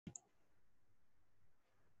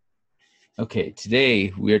Okay,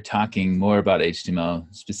 today we are talking more about HTML,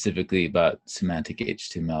 specifically about semantic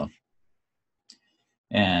HTML.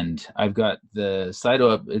 And I've got the Slido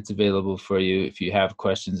up. It's available for you if you have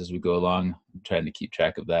questions as we go along. I'm trying to keep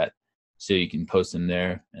track of that so you can post them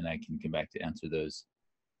there and I can come back to answer those.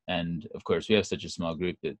 And of course, we have such a small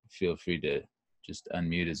group that feel free to just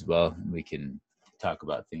unmute as well. And we can talk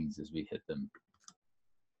about things as we hit them.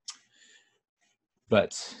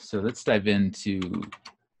 But so let's dive into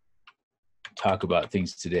talk about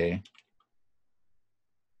things today.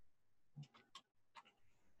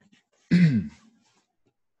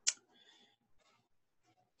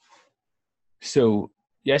 So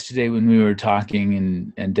yesterday when we were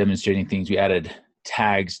talking and demonstrating things, we added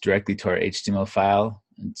tags directly to our HTML file.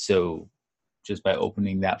 And so just by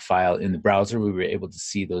opening that file in the browser, we were able to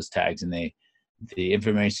see those tags, and the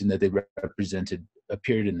information that they represented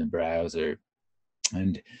appeared in the browser.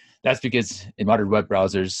 And that's because in modern web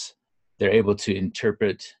browsers, they're able to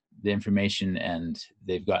interpret the information, and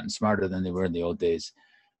they've gotten smarter than they were in the old days.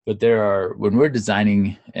 But when we're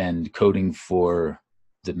designing and coding for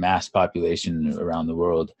the mass population around the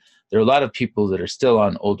world, there are a lot of people that are still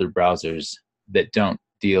on older browsers that don't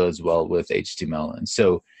deal as well with HTML. And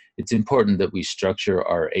so it's important that we structure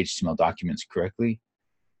our HTML documents correctly.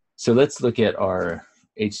 So let's look at our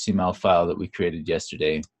HTML file that we created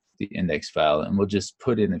yesterday, the index file, and we'll just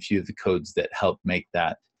put in a few of the codes that help make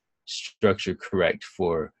that structure correct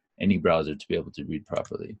for any browser to be able to read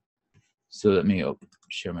properly. So let me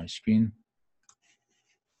share my screen.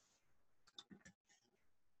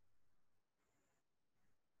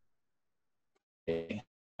 Okay.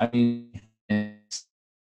 We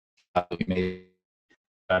made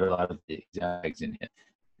a lot of the tags in here.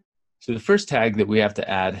 So the first tag that we have to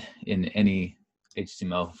add in any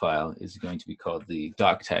HTML file is going to be called the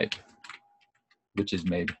doc type, which is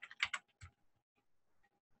made.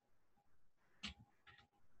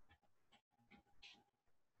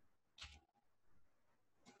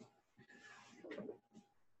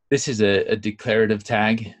 This is a declarative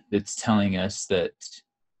tag that's telling us that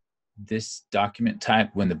this document type,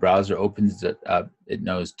 when the browser opens it up, it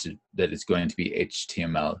knows that it's going to be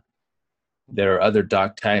HTML. There are other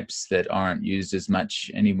doc types that aren't used as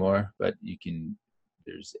much anymore, but you can,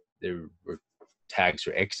 there were tags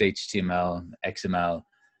for XHTML, XML,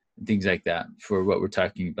 and things like that. For what we're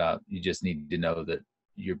talking about, you just need to know that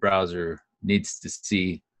your browser needs to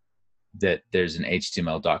see that there's an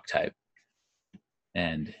HTML doc type.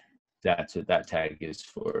 And that's what that tag is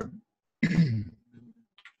for.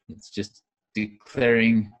 It's just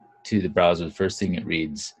declaring to the browser the first thing it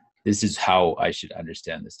reads, this is how I should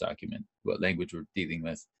understand this document, what language we're dealing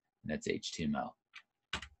with, and that's HTML.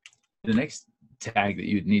 The next tag that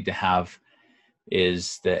you'd need to have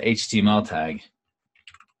is the HTML tag,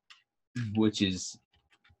 which is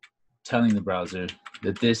telling the browser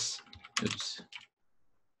that this, oops,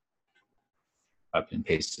 up and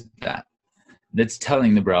pasted that. That's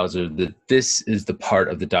telling the browser that this is the part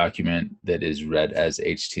of the document that is read as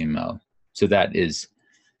HTML. So that is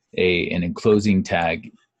an enclosing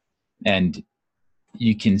tag, and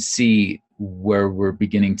you can see where we're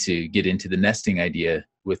beginning to get into the nesting idea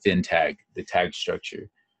within the tag structure.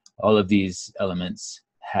 All of these elements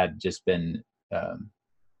had just been,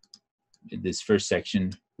 this first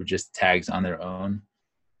section were just tags on their own.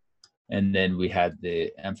 And then we had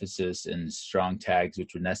the emphasis and strong tags,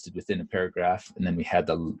 which were nested within a paragraph. And then we had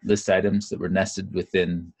the list items that were nested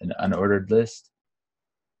within an unordered list.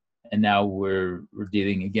 And now we're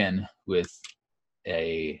dealing again with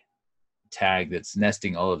a tag that's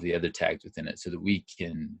nesting all of the other tags within it so that we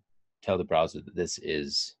can tell the browser that this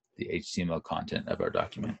is the HTML content of our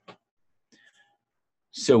document.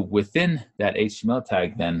 So within that HTML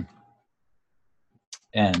tag then,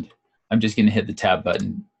 and I'm just going to hit the tab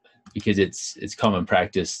button because it's common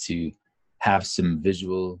practice to have some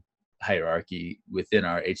visual hierarchy within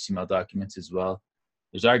our HTML documents as well.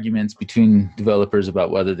 There's arguments between developers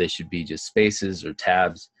about whether they should be just spaces or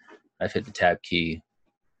tabs. I've hit the tab key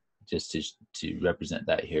just to represent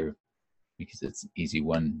that here because it's easy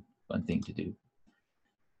one thing to do.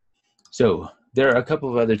 So there are a couple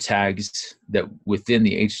of other tags that within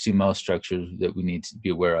the HTML structure that we need to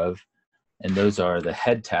be aware of, and those are the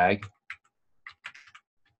head tag,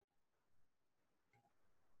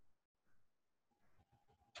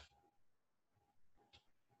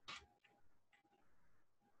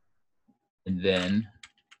 and then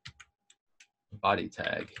the body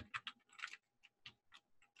tag.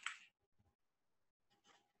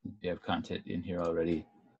 If you have content in here already,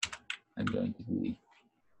 I'm going to be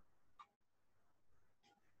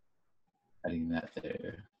adding that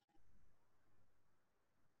there.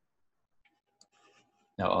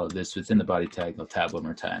 Now all of this within the body tag. I'll tab one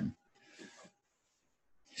more time.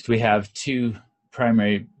 So we have two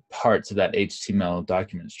primary parts of that HTML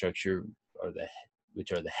document structure,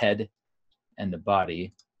 which are the head and the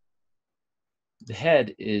body. The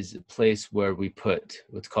head is a place where we put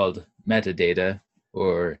what's called metadata,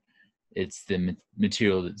 or it's the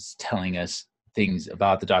material that's telling us things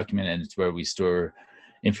about the document, and it's where we store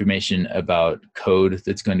information about code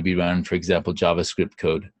that's going to be run, for example, JavaScript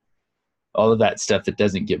code. All of that stuff that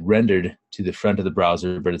doesn't get rendered to the front of the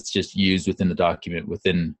browser, but it's just used within the document,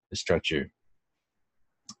 within the structure.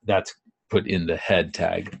 That's put in the head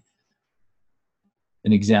tag.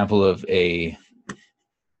 An example of a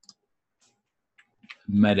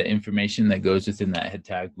meta information that goes within that head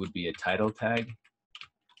tag would be a title tag.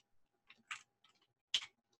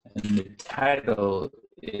 And the title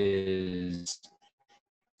is,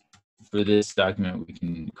 for this document, we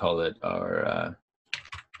can call it our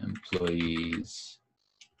employees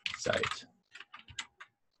site.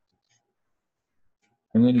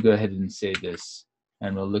 I'm going to go ahead and save this,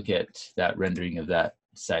 and we'll look at that rendering of that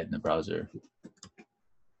site in the browser.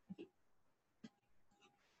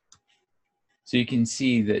 So you can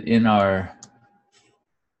see that in our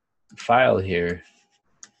file here,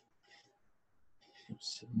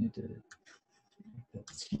 oops, I need to make that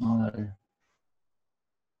smaller.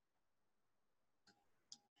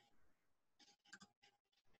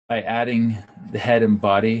 By adding the head and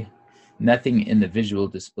body, nothing in the visual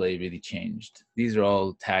display really changed. These are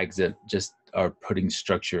all tags that just are putting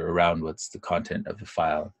structure around what's the content of the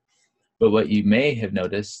file. But what you may have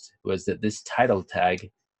noticed was that this title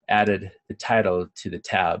tag added the title to the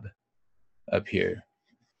tab up here.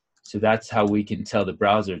 So that's how we can tell the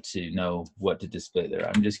browser to know what to display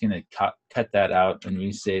there. I'm just going to cut that out and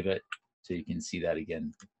resave it so you can see that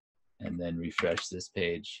again, and then refresh this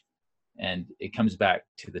page. And it comes back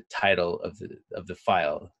to the title of the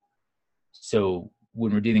file. So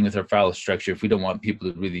when we're dealing with our file structure, if we don't want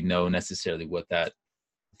people to really know necessarily what that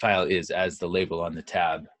file is as the label on the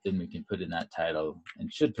tab, then we can put in that title,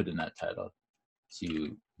 and should put in that title,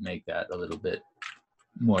 to make that a little bit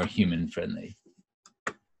more human friendly.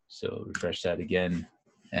 So refresh that again,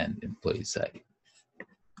 and employee site.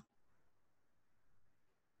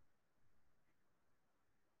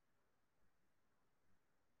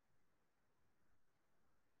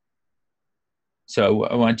 So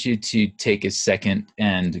I want you to take a second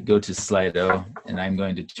and go to Slido, and I'm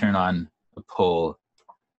going to turn on a poll.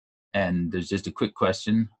 And there's just a quick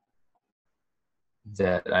question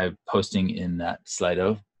that I'm posting in that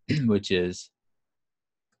Slido, which is,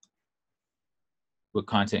 what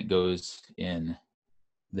content goes in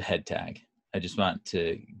the head tag? I just want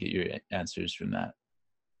to get your answers from that.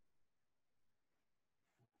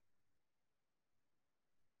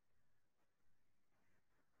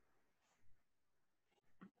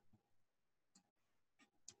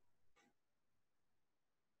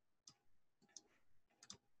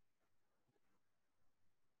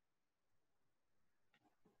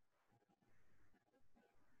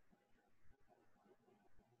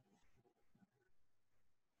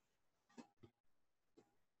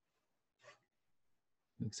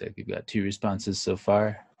 Looks like we've got 2 responses so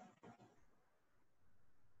far.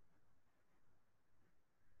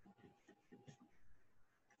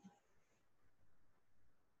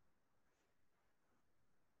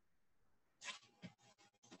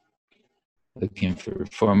 Looking for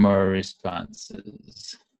 4 more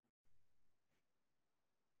responses.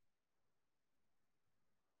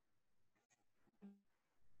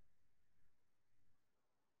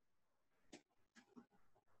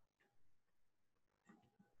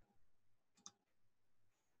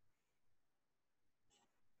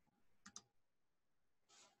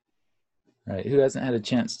 All right, who hasn't had a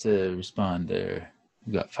chance to respond there?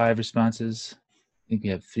 We've got 5 responses. I think we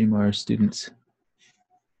have 3 more students.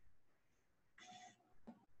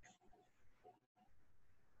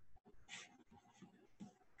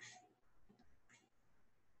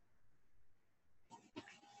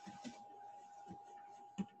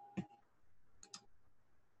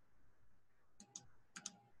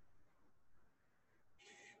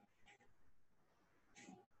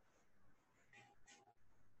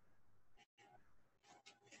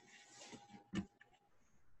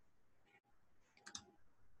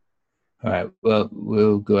 All right, well,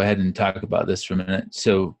 we'll go ahead and talk about this for a minute.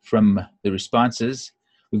 So from the responses,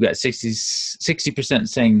 we've got 60%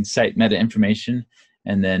 saying site meta information,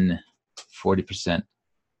 and then 40%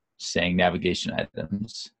 saying navigation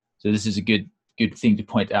items. So this is a good thing to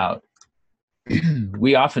point out.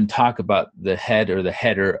 We often talk about the head or the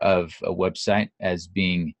header of a website as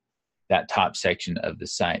being that top section of the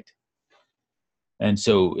site. And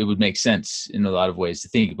so it would make sense in a lot of ways to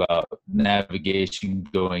think about navigation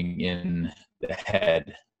going in the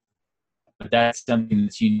head. But that's something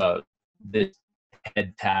that's unique about this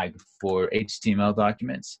head tag for HTML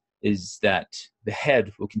documents, is that the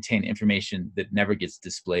head will contain information that never gets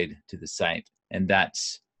displayed to the site. And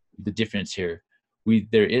that's the difference here.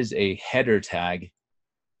 There is a header tag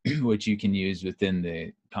which you can use within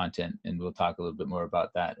the content, and we'll talk a little bit more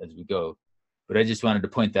about that as we go. But I just wanted to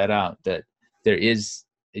point that out, that there is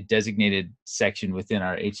a designated section within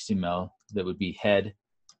our HTML that would be head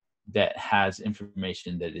that has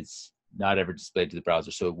information that is not ever displayed to the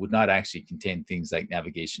browser. So it would not actually contain things like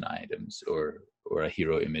navigation items or a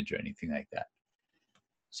hero image or anything like that.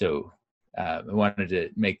 So I wanted to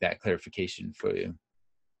make that clarification for you.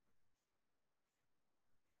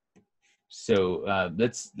 So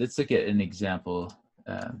let's look at an example.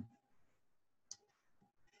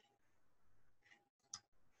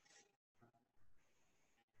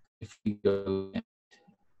 If we go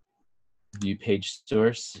view page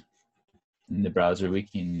source in the browser, we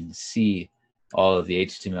can see all of the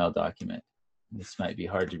HTML document. This might be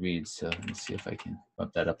hard to read, so let me see if I can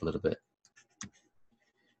bump that up a little bit.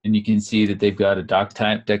 And you can see that they've got a doc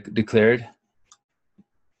type declared,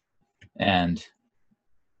 and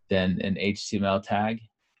then an HTML tag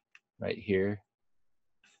right here.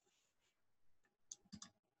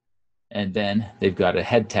 And then they've got a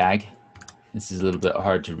head tag. This is a little bit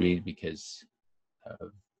hard to read because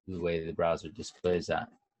of the way the browser displays that.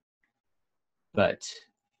 But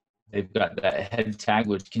they've got that head tag,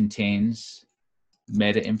 which contains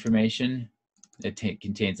meta information. It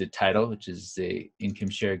contains a title, which is the income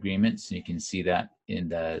share agreements. And you can see that in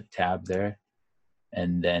the tab there.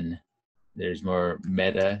 And then there's more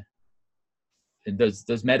meta. And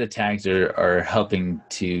those meta tags are helping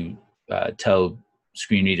to tell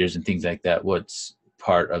screen readers and things like that what's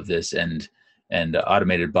part of this, and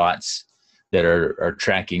automated bots that are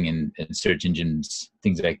tracking and search engines,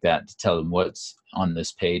 things like that, to tell them what's on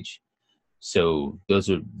this page. So those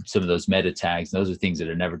are some of those meta tags. Those are things that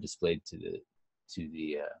are never displayed to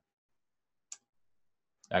the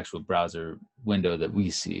actual browser window that we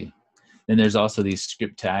see. Then there's also these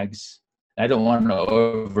script tags. I don't want to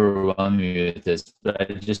overwhelm you with this, but I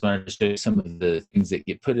just wanted to show you some of the things that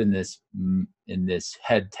get put in this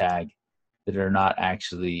head tag that are not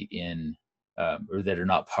actually in, or that are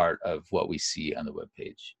not part of what we see on the web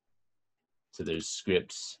page. So there's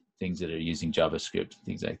scripts, things that are using JavaScript,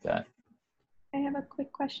 things like that. I have a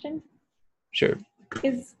quick question. Sure.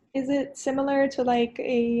 Is it similar to like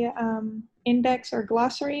a index or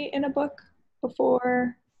glossary in a book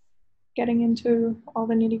before getting into all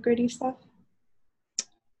the nitty-gritty stuff?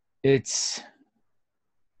 It's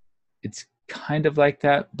kind of like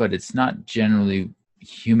that, but it's not generally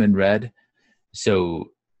human read.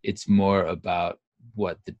 So it's more about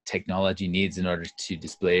what the technology needs in order to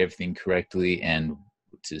display everything correctly and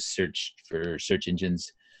to search for search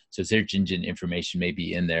engines. So search engine information may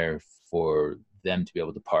be in there for them to be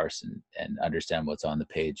able to parse and understand what's on the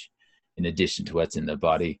page in addition to what's in the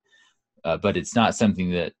body. But it's not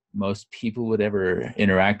something that most people would ever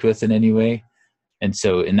interact with in any way. And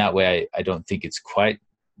so in that way, I don't think it's quite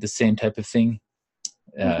the same type of thing.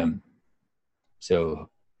 So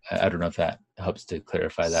I don't know if that helps to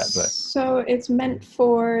clarify that. But so it's meant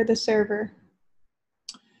for the server.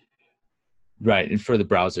 Right, and for the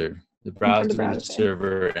browser. The browser, the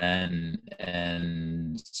server,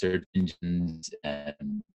 and search engines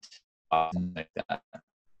and like that.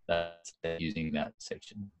 That's using that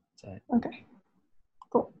section. Okay,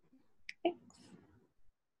 cool. Thanks.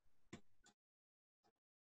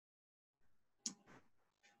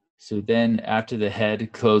 So then after the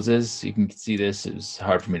head closes, you can see this, it was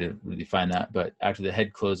hard for me to really find that, but after the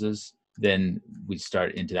head closes, then we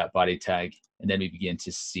start into that body tag, and then we begin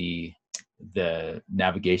to see the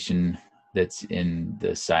navigation that's in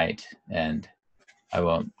the site. And I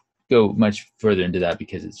won't go much further into that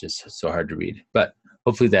because it's just so hard to read, but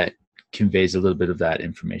hopefully that conveys a little bit of that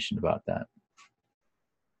information about that.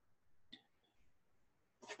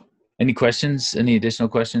 Any questions? Any additional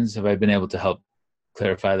questions? Have I been able to help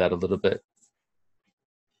clarify that a little bit?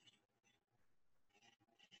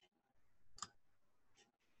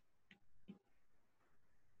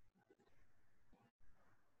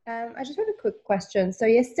 I just have a quick question. So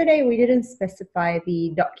yesterday we didn't specify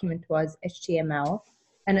the document was HTML,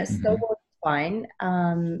 and it still was fine.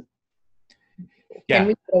 Can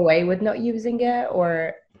we go away with not using it,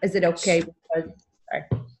 or is it okay? Because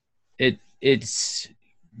it's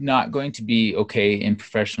not going to be okay in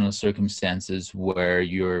professional circumstances where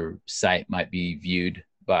your site might be viewed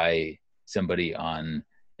by somebody on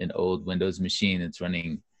an old Windows machine that's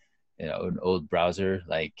running an old browser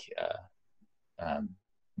like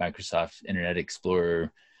Microsoft Internet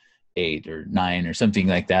Explorer 8 or 9 or something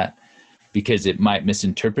like that, because it might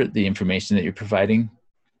misinterpret the information that you're providing.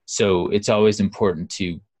 So it's always important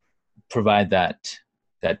to provide that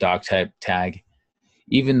doc type tag.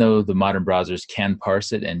 Even though the modern browsers can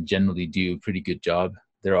parse it and generally do a pretty good job,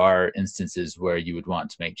 there are instances where you would want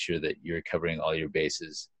to make sure that you're covering all your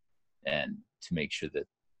bases and to make sure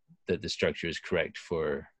that the structure is correct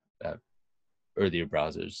for earlier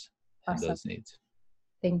browsers and Awesome. those needs.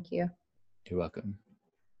 Thank you. You're welcome.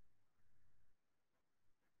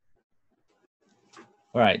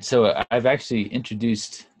 All right, so I've actually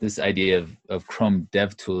introduced this idea of Chrome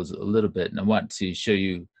DevTools a little bit, and I want to show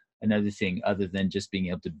you another thing other than just being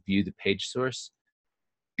able to view the page source.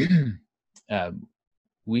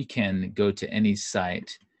 We can go to any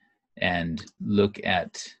site and look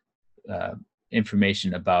at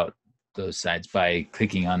information about those sites by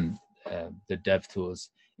clicking on the DevTools.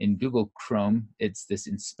 In Google Chrome, it's this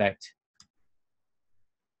inspect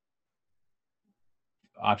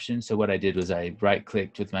option. So what I did was I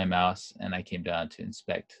right-clicked with my mouse and I came down to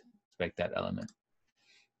inspect that element.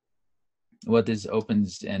 What this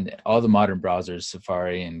opens, and all the modern browsers,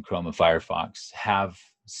 Safari and Chrome and Firefox, have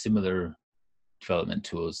similar development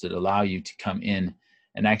tools that allow you to come in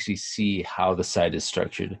and actually see how the site is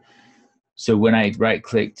structured. So when I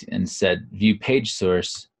right-clicked and said view page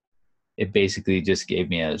source, it basically just gave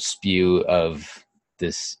me a spew of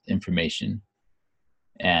this information,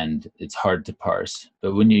 and it's hard to parse.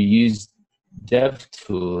 But when you use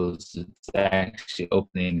DevTools, it's actually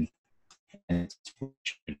opening and it's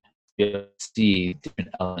be able to see different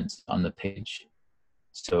elements on the page.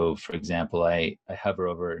 So for example, I hover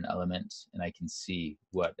over an element and I can see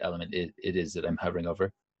what element it is that I'm hovering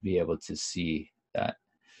over, be able to see that.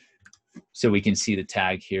 So we can see the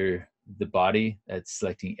tag here, the body, that's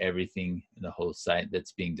selecting everything in the whole site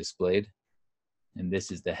that's being displayed. And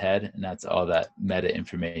this is the head, and that's all that meta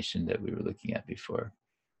information that we were looking at before.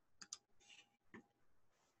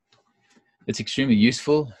 It's extremely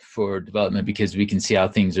useful for development because we can see how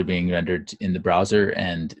things are being rendered in the browser,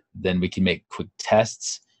 and then we can make quick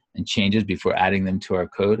tests and changes before adding them to our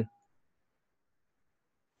code.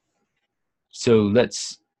 So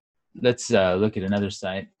let's look at another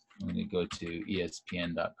site. I'm going to go to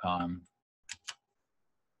espn.com.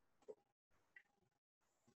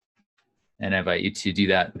 And I invite you to do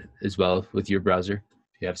that as well with your browser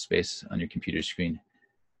if you have space on your computer screen.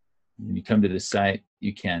 When you come to this site,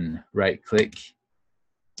 you can right-click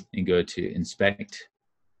and go to inspect.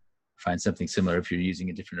 Find something similar if you're using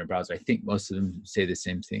a different browser. I think most of them say the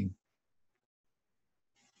same thing.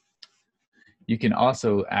 You can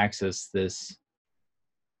also access this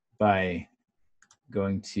by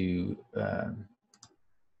going to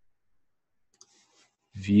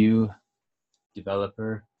View,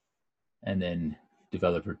 Developer, and then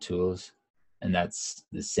Developer Tools, and that's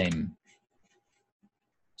the same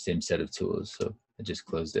set of tools. So I just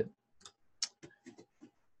closed it.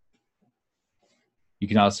 You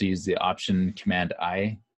can also use the option Command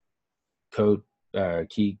I code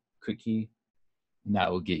quick key, and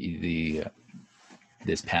that will get you the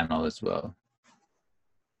this panel as well.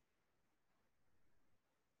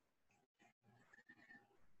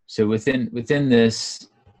 So within this,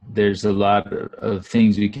 there's a lot of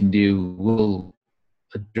things we can do. We'll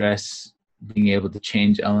address being able to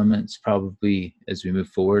change elements probably as we move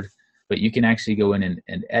forward, but you can actually go in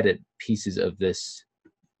and edit pieces of this.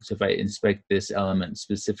 So if I inspect this element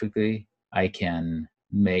specifically, I can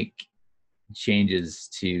make changes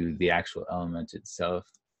to the actual element itself,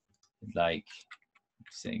 like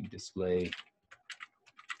saying display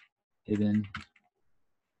hidden.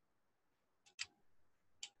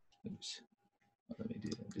 Oops, let me do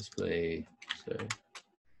that. Display, sorry.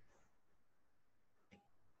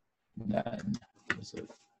 None.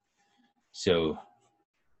 So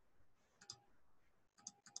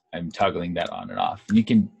I'm toggling that on and off. And you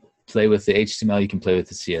can play with the HTML, you can play with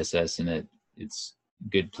the CSS, and it's a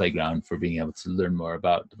good playground for being able to learn more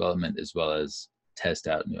about development as well as test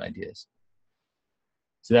out new ideas.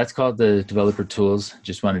 So that's called the developer tools.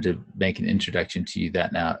 Just wanted to make an introduction to you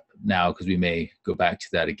that now because we may go back to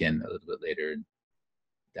that again a little bit later, and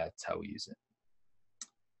that's how we use it.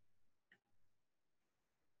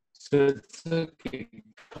 So let's look at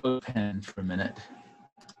CodePen for a minute.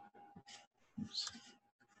 Oops.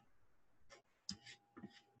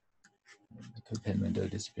 The CodePen window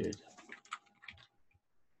disappeared.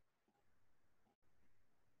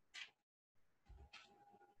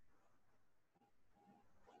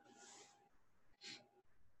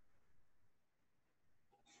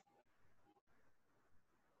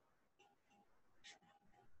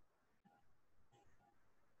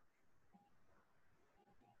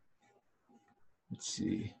 let's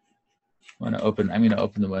see. I'm going to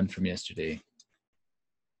open the one from yesterday.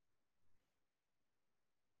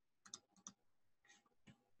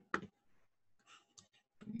 Bring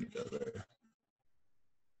it over.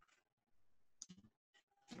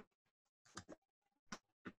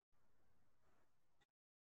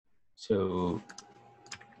 So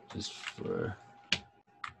just for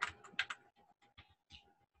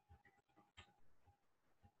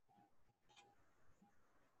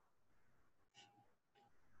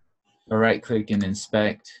right click and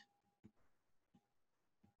inspect.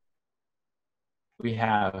 We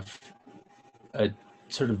have a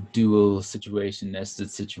sort of dual situation,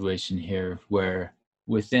 nested situation here, where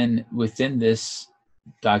within this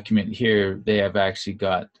document here, they have actually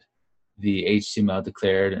got the HTML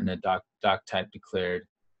declared and the doc type declared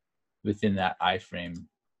within that iframe.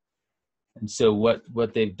 And so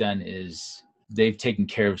what they've done is they've taken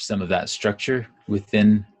care of some of that structure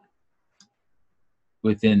within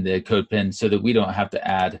the CodePen, so that we don't have to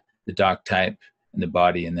add the doc type and the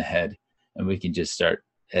body and the head, and we can just start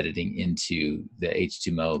editing into the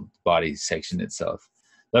HTML body section itself.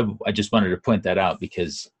 But I just wanted to point that out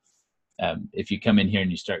because if you come in here and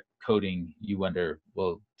you start coding, you wonder,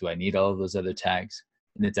 well, do I need all of those other tags?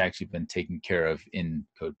 And it's actually been taken care of in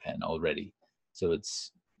CodePen already. So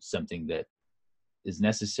it's something that is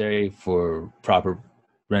necessary for proper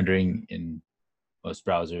rendering in most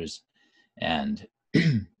browsers, and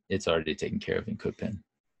it's already taken care of in CodePen.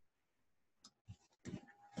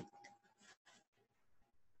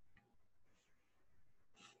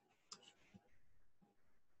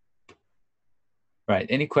 Right,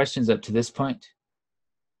 any questions up to this point?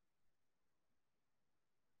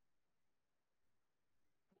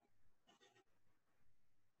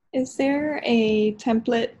 Is there a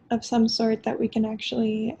template of some sort that we can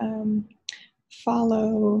actually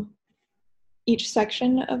follow each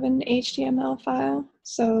section of an HTML file?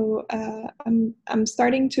 So I'm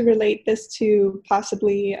starting to relate this to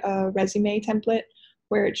possibly a resume template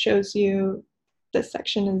where it shows you this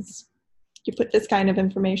section is, you put this kind of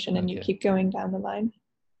information and you keep going down the line.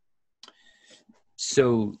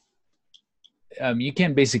 So you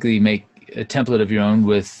can basically make a template of your own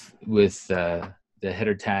with the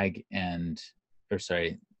header tag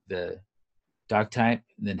the doc type,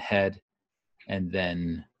 and then head, and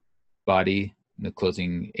then body, the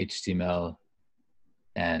closing HTML,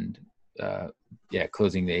 and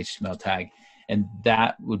closing the HTML tag. And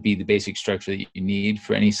that would be the basic structure that you need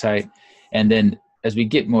for any site. And then as we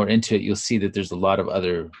get more into it, you'll see that there's a lot of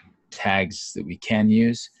other tags that we can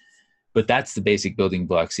use, but that's the basic building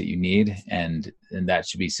blocks that you need, and that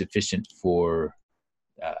should be sufficient for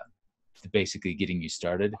basically getting you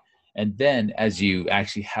started. And then as you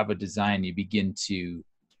actually have a design, you begin to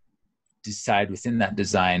decide within that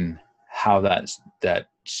design how that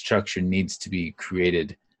structure needs to be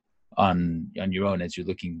created on your own as you're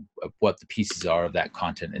looking at what the pieces are of that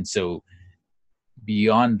content. And so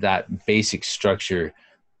beyond that basic structure,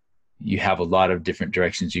 you have a lot of different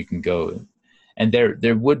directions you can go. And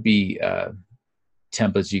there would be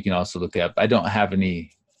templates you can also look up. I don't have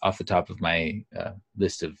any off the top of my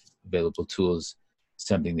list of available tools,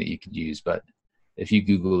 something that you could use, but if you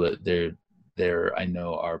Google it, there I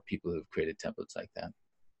know are people who've created templates like that.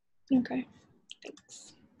 Okay,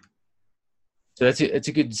 thanks. So it's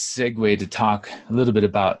a good segue to talk a little bit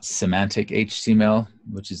about semantic HTML,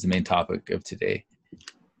 which is the main topic of today.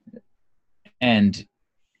 And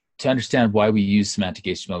to understand why we use semantic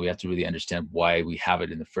HTML, we have to really understand why we have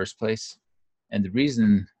it in the first place. And the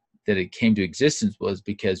reason that it came to existence was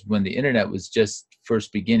because when the internet was just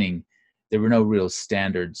first beginning, there were no real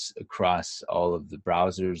standards across all of the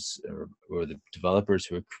browsers or the developers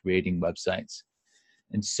who were creating websites.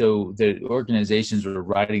 And so the organizations were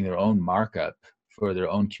writing their own markup for their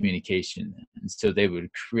own communication. And so they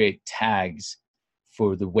would create tags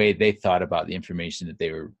for the way they thought about the information that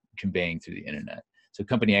they were conveying through the internet. So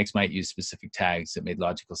company X might use specific tags that made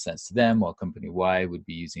logical sense to them, while company Y would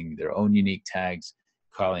be using their own unique tags,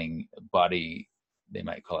 calling body, they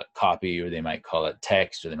might call it copy, or they might call it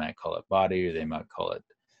text, or they might call it body, or they might call it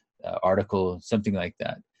article, something like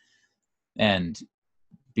that. And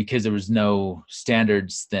because there was no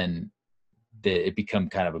standards, then it became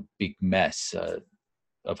kind of a big mess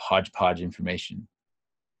of hodgepodge information.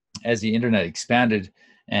 As the internet expanded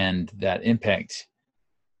and that impacted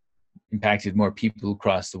more people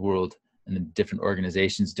across the world and then different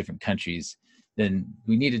organizations, different countries, then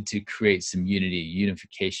we needed to create some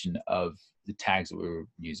unification of the tags that we were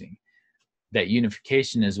using. That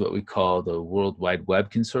unification is what we call the World Wide Web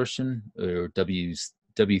Consortium, or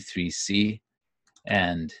W3C,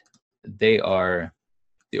 and they are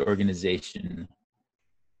the organization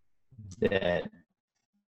that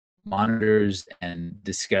monitors and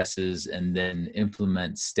discusses and then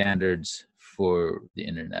implements standards for the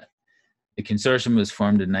internet. The consortium was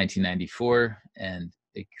formed in 1994, and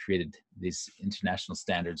it created these international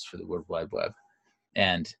standards for the World Wide Web.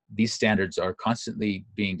 And these standards are constantly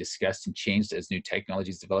being discussed and changed as new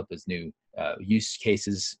technologies develop, as new use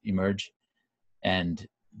cases emerge. And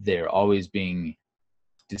they're always being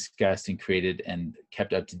discussed and created and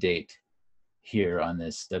kept up to date here on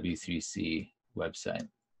this W3C website.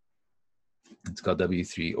 It's called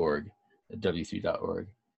W3.org, W3.org.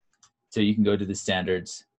 So you can go to the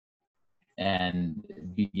standards and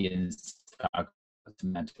it begins to talk about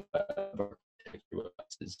semantic web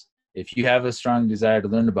architecture. If you have a strong desire to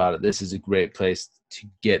learn about it, this is a great place to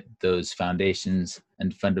get those foundations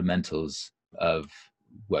and fundamentals of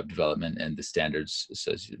web development and the standards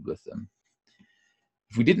associated with them.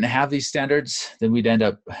 If we didn't have these standards, then we'd end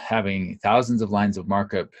up having thousands of lines of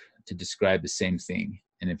markup to describe the same thing.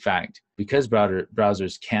 And in fact, because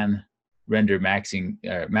browsers can render matching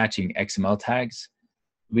XML tags,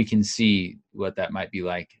 we can see what that might be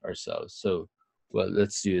like ourselves. So what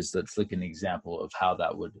let's do is let's look at an example of how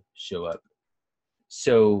that would show up.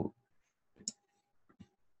 So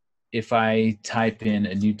if I type in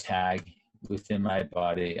a new tag within my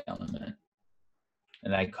body element,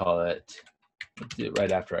 and I call it, let's do it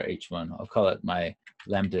right after our H1, I'll call it my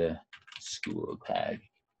Lambda school tag.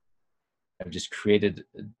 I've just created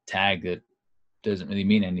a tag that doesn't really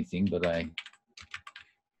mean anything, but I'm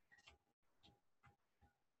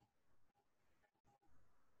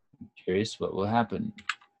curious what will happen.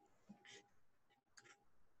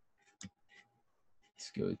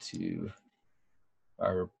 Let's go to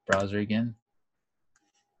our browser again,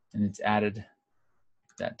 and it's added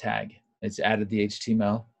that tag. It's added the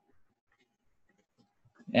HTML.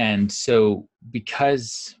 And so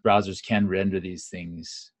because browsers can render these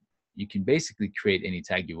things, you can basically create any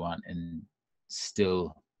tag you want and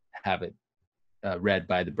still have it read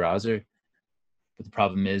by the browser. But the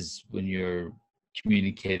problem is when you're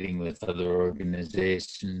communicating with other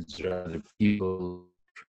organizations or other people,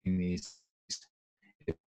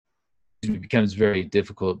 it becomes very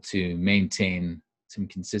difficult to maintain some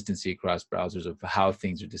consistency across browsers of how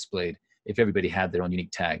things are displayed if everybody had their own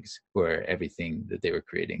unique tags for everything that they were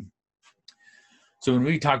creating. So when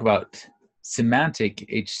we talk about semantic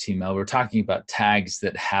HTML, we're talking about tags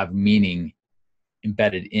that have meaning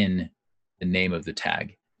embedded in the name of the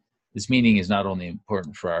tag. This meaning is not only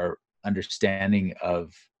important for our understanding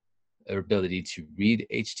of our ability to read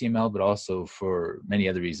HTML, but also for many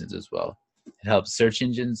other reasons as well. It helps search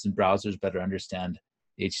engines and browsers better understand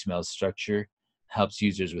the HTML structure, helps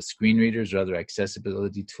users with screen readers or other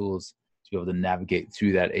accessibility tools to be able to navigate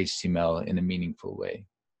through that HTML in a meaningful way.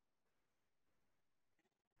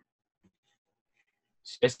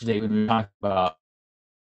 So yesterday when we talked about,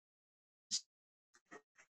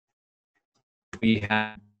 we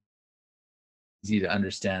had easy to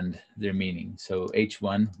understand their meaning. So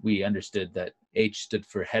H1, we understood that H stood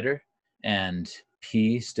for header and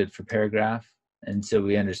P stood for paragraph. And so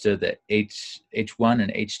we understood that H1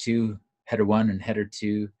 and H2, header 1 and header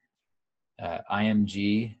 2,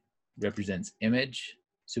 IMG represents image.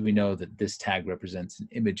 So we know that this tag represents an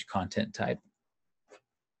image content type.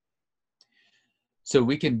 So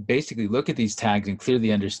we can basically look at these tags and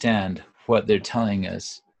clearly understand what they're telling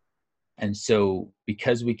us. And so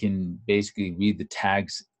because we can basically read the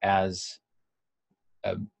tags as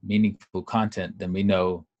a meaningful content, then we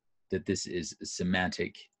know that this is a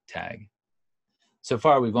semantic tag. So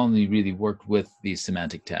far, we've only really worked with these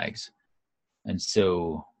semantic tags. And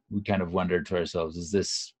so we kind of wondered to ourselves, is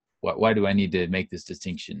this, why do I need to make this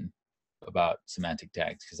distinction about semantic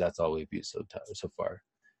tags? Because that's all we've used so far.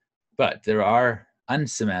 But there are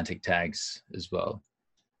unsemantic tags as well.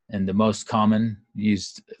 And the most common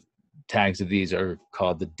used tags of these are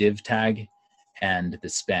called the div tag and the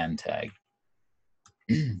span tag.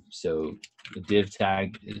 So the div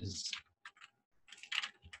tag is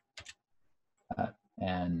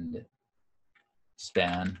and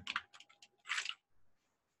span.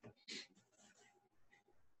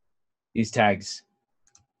 These tags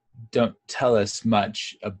don't tell us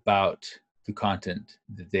much about the content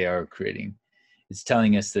that they are creating. It's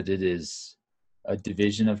telling us that it is a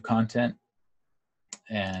division of content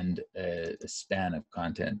and a span of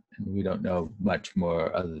content, and we don't know much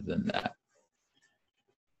more other than that.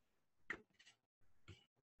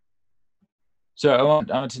 So I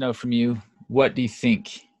want to know from you, what do you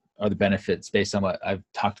think are the benefits based on what I've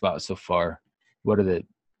talked about so far? What are the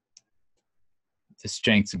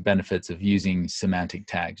strengths and benefits of using semantic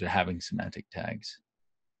tags or having semantic tags?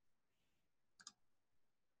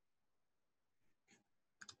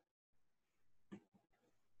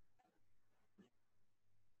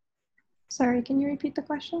 Sorry, can you repeat the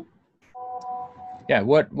question? Yeah,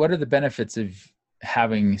 what are the benefits of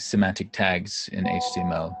having semantic tags in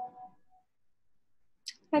HTML?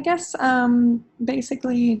 I guess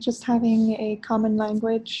basically just having a common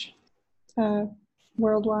language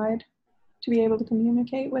worldwide to be able to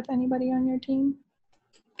communicate with anybody on your team.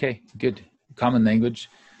 Okay, good. Common language.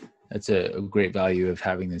 That's a great value of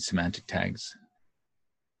having the semantic tags.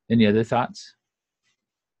 Any other thoughts?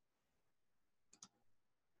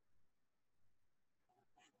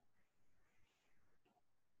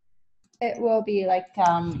 It will be like,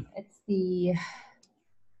 it's the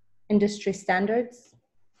industry standards.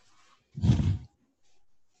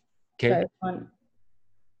 Okay. So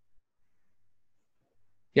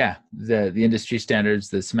yeah, the industry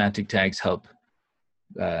standards, the semantic tags help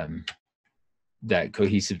that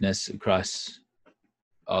cohesiveness across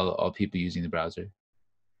all people using the browser.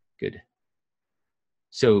 Good.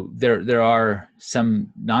 So there are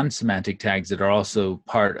some non-semantic tags that are also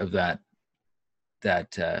part of that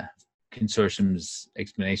consortium's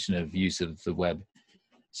explanation of use of the web.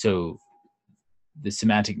 So the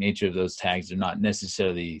semantic nature of those tags are not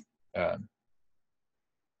necessarily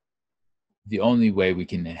the only way we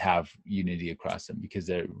can have unity across them,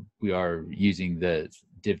 because we are using the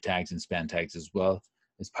div tags and span tags as well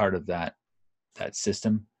as part of that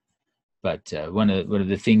system. But one of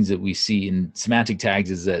the things that we see in semantic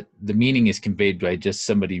tags is that the meaning is conveyed by just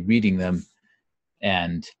somebody reading them,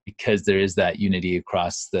 and because there is that unity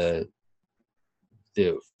across the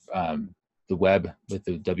web with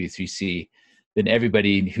the W3C, then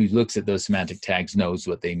everybody who looks at those semantic tags knows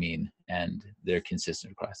what they mean, and they're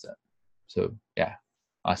consistent across that. So yeah,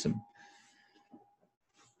 awesome.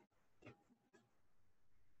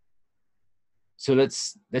 So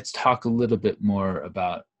let's talk a little bit more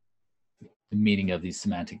about the meaning of these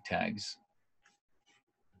semantic tags.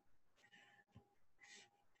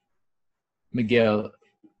 Miguel,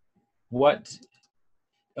 what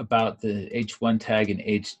about the H1 tag and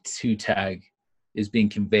H2 tag is being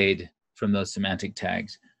conveyed from those semantic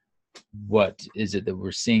tags? What is it that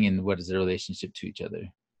we're seeing, and what is the relationship to each other?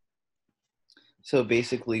 So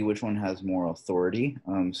basically, which one has more authority?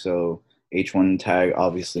 So H1 tag,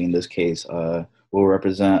 obviously in this case, will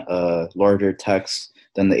represent a larger text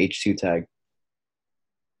than the H2 tag.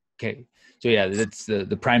 Okay, so yeah, that's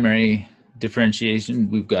the primary differentiation.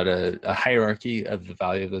 We've got a hierarchy of the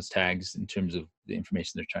value of those tags in terms of the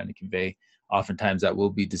information they're trying to convey. Oftentimes that will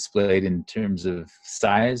be displayed in terms of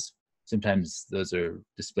size. Sometimes those are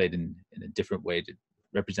displayed in a different way to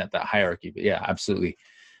represent that hierarchy. But yeah, absolutely.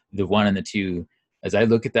 The 1 and the 2, as I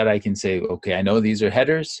look at that, I can say, okay, I know these are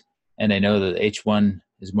headers, and I know that H1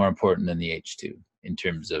 is more important than the H2 in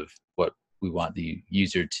terms of what we want the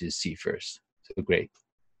user to see first. So great.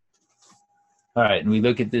 All right, and we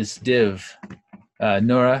look at this div.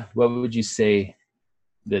 Nora, what would you say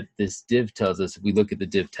that this div tells us if we look at the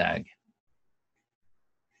div tag?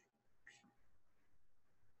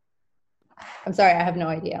 I'm sorry, I have no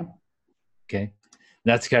idea. Okay,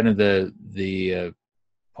 that's kind of the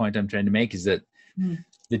point I'm trying to make, is that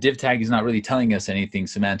the div tag is not really telling us anything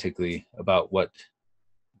semantically about what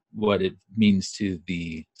it means to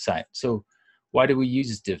the site. So why do we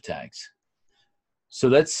use div tags? So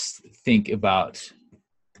let's think about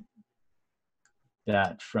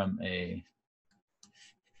that from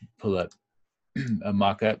pull up a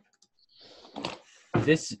mock-up.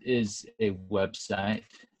 This is a website.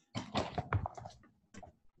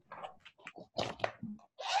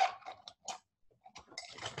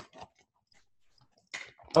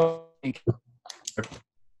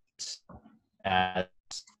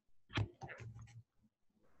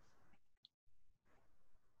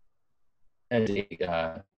 As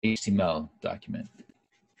a HTML document.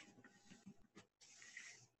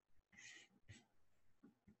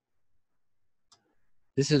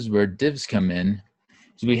 This is where divs come in.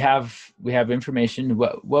 So we have information.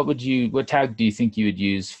 What tag do you think you would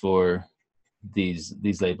use for these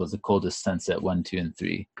labels? The coldest sunset 1, 2, and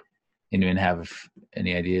 3. Anyone have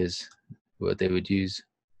any ideas what they would use?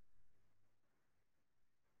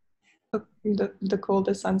 The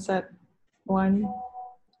coldest sunset 1,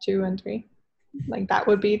 2, and 3. Like that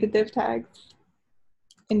would be the div tags.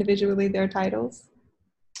 Individually, their titles.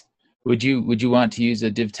 Would you want to use a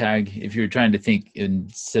div tag if you're trying to think in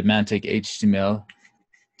semantic HTML?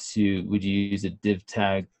 Would you use a div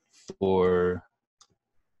tag for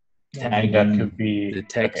tagging that could be the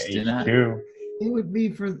text like in that? It would be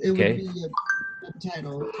would be a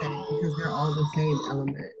title tag because they're all the same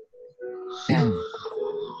element.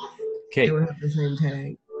 Okay. They would have the same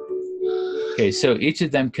tag. Okay, so each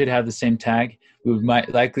of them could have the same tag. We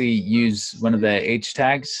might likely use one of the H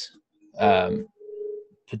tags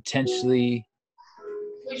potentially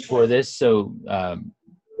for this. So I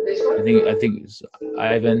think it was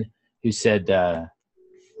Ivan who said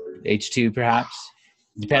H2 perhaps.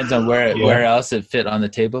 Depends on where else it fit on the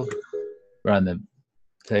table or on the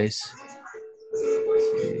place.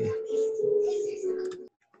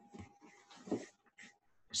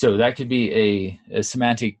 So that could be a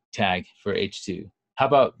semantic tag for H2. How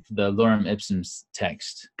about the lorem ipsum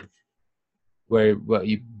text? What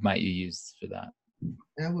might you use for that?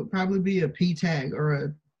 That would probably be a p tag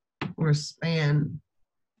or a span.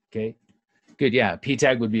 Okay, good. Yeah, p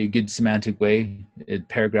tag would be a good semantic way, a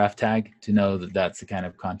paragraph tag, to know that that's the kind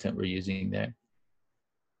of content we're using there.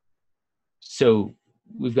 So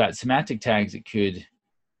we've got semantic tags that could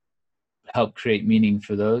help create meaning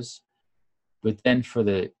for those. But then for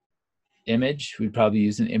the image, we'd probably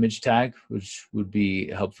use an image tag, which would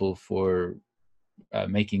be helpful for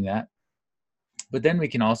making that. But then we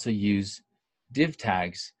can also use div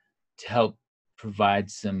tags to help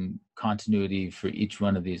provide some continuity for each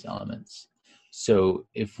one of these elements. So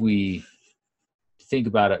if we think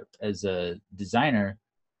about it as a designer,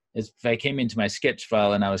 if I came into my sketch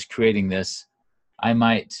file and I was creating this, I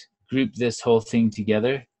might group this whole thing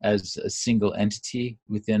together as a single entity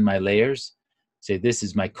within my layers. Say this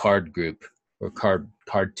is my card group or card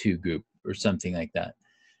 2 group or something like that.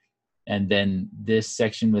 And then this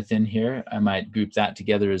section within here, I might group that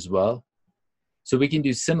together as well. So we can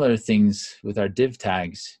do similar things with our div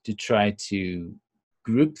tags to try to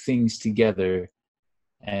group things together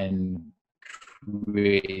and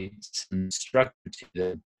create some structure to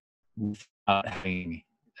them without having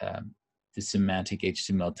the semantic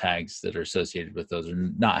HTML tags that are associated with those, or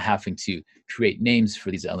not having to create names for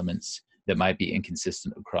these elements that might be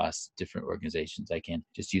inconsistent across different organizations. I can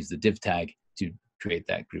just use the div tag to create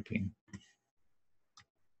that grouping.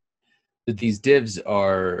 But these divs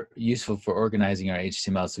are useful for organizing our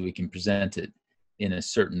HTML so we can present it in a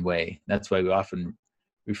certain way. That's why we often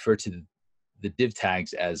refer to the div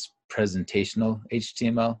tags as presentational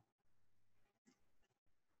HTML.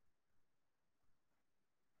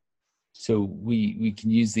 So we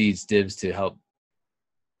can use these divs to help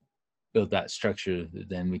build that structure.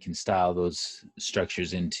 Then we can style those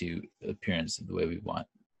structures into appearance the way we want.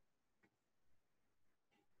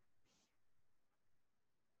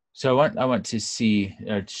 So I want to see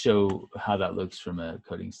or show how that looks from a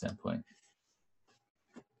coding standpoint.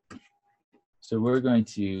 So we're going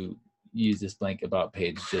to use this blank about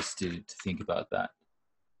page just to think about that.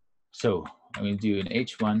 So I'm going to do an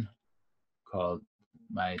H1 called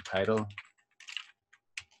my title,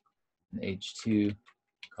 an H2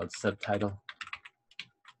 called subtitle,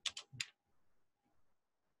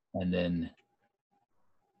 and then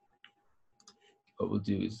what we'll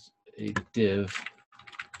do is a div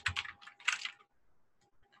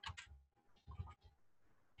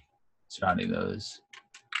surrounding those.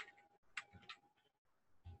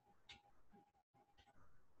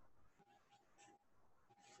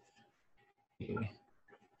 Okay.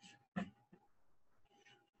 So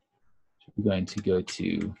we're going to go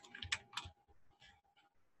to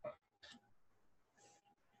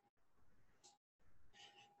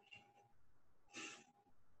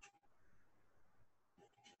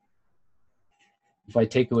if I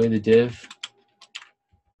take away the div,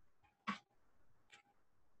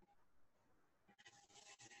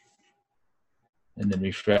 and then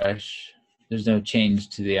refresh, there's no change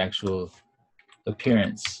to the actual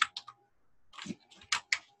appearance.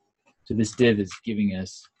 So this div is giving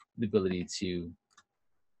us the ability to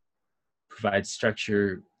provide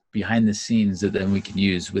structure behind the scenes that then we can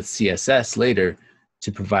use with CSS later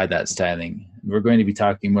to provide that styling. We're going to be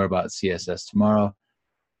talking more about CSS tomorrow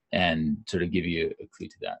and sort of give you a clue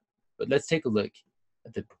to that. But let's take a look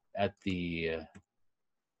at the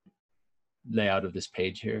layout of this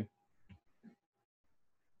page here.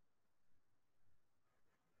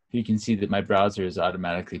 You can see that my browser is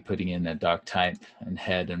automatically putting in a doc type and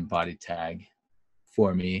head and body tag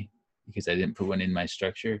for me because I didn't put one in my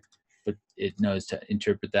structure, but it knows to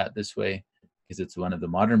interpret that this way because it's one of the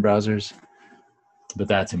modern browsers. But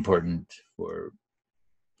that's important for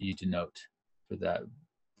you to note for that.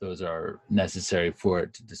 Those are necessary for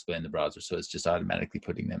it to display in the browser, so it's just automatically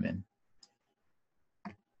putting them in.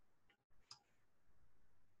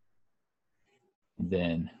 And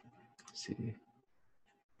then, let's see.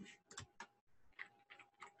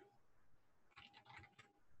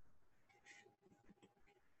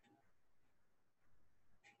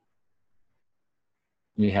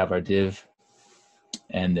 We have our div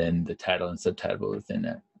and then the title and subtitle within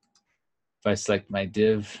it. If I select my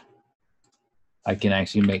div, I can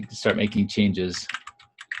actually start making changes.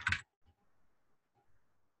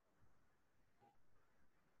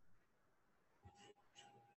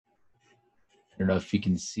 don't know if you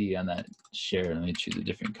can see on that share. Let me choose a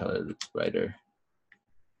different color that's brighter.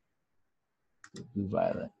 Blue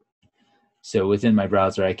violet. So within my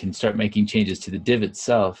browser, I can start making changes to the div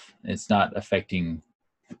itself. It's not affecting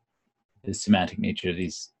the semantic nature of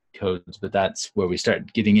these codes, but that's where we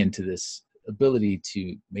start getting into this ability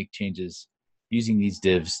to make changes using these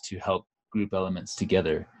divs to help group elements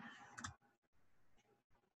together.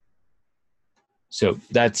 So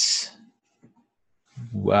that's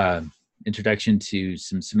introduction to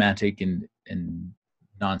some semantic and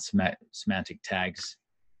non-semantic tags.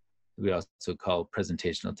 We also call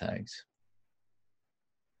presentational tags.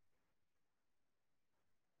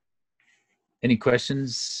 Any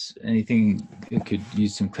questions? Anything that could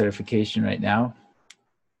use some clarification right now?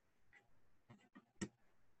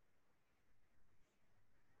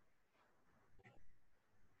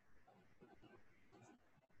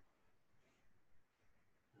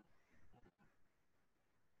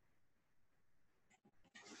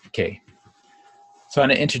 Okay, so I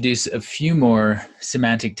want to introduce a few more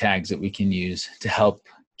semantic tags that we can use to help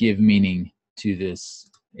give meaning to this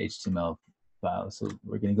HTML file. So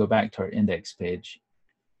we're going to go back to our index page.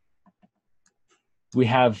 We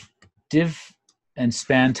have div and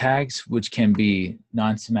span tags, which can be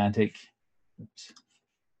non-semantic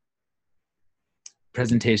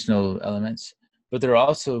presentational elements, but there are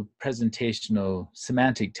also presentational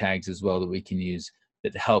semantic tags as well that we can use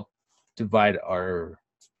that help divide our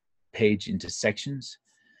page into sections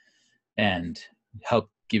and help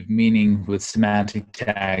give meaning with semantic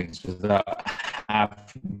tags without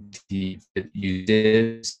having to use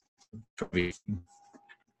divs.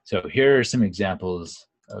 So here are some examples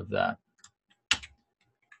of that.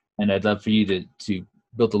 And I'd love for you to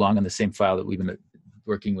build along on the same file that we've been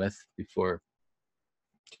working with before,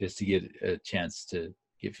 just to get a chance to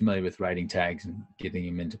get familiar with writing tags and getting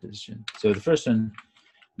them into position. So the first one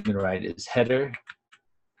I'm going to write is header.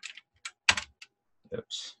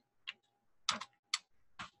 Oops.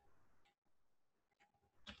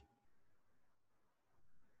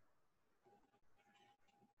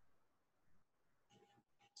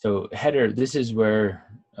 So header, this is where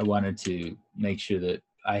I wanted to make sure that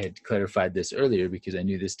I had clarified this earlier because I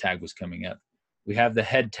knew this tag was coming up. We have the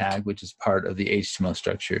head tag, which is part of the HTML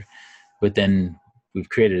structure, but then we've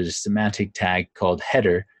created a semantic tag called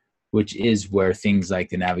header, which is where things like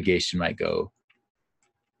the navigation might go.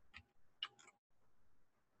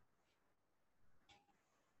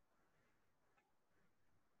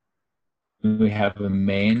 We have a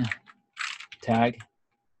main tag.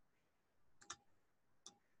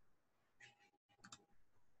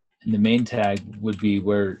 And the main tag would be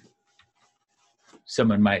where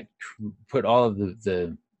someone might put all of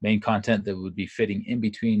the main content that would be fitting in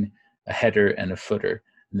between a header and a footer.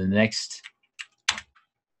 And the next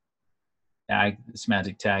tag, the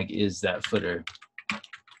semantic tag, is that footer.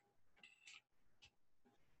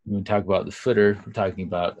 When we talk about the footer, we're talking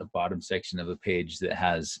about a bottom section of a page that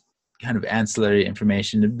has kind of ancillary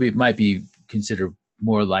information. It might be considered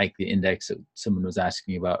more like the index that someone was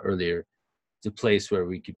asking about earlier. It's a place where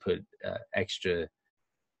we could put extra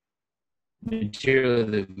material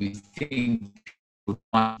that we think we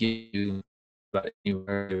want to get you about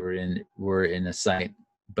anywhere we're in a site,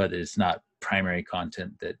 but it's not primary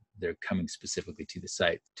content that they're coming specifically to the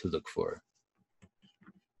site to look for.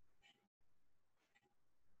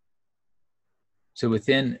 So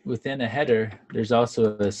within a header, there's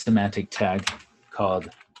also a semantic tag called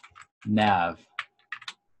nav.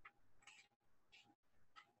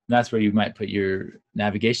 And that's where you might put your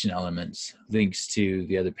navigation elements, links to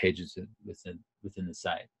the other pages within the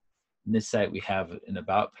site. In this site, we have an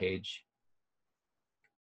about page.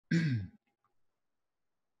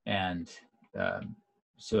 And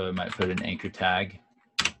so I might put an anchor tag.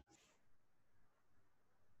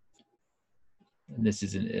 And this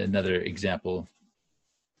is another example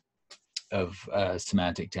of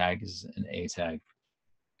semantic tag, is an A tag.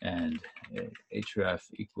 And href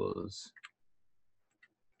equals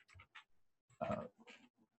so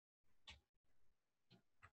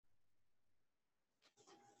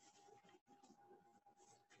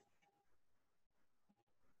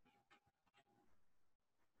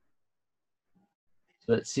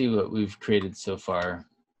let's see what we've created so far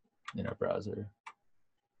in our browser.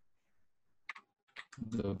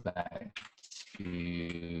 Go back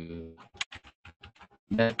to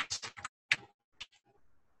next.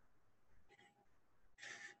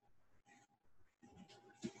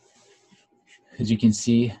 As you can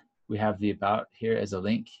see, we have the about here as a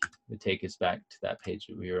link to take us back to that page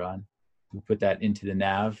that we were on. We put that into the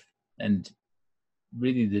nav, and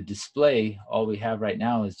really the display, all we have right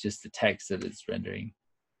now is just the text that it's rendering.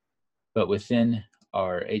 But within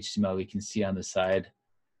our HTML, we can see on the side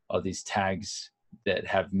all these tags that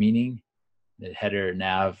have meaning. The header,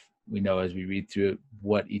 nav, we know as we read through it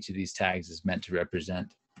what each of these tags is meant to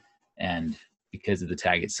represent. And because of the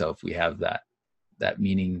tag itself, we have that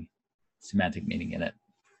meaning, semantic meaning in it.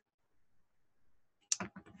 I'm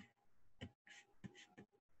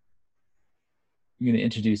going to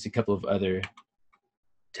introduce a couple of other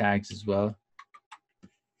tags as well.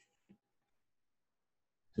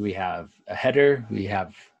 So we have a header, we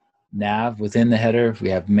have nav within the header, we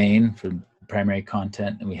have main for primary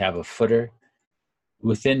content, and we have a footer.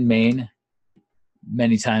 Within main,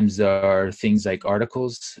 many times there are things like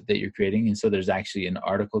articles that you're creating, and so there's actually an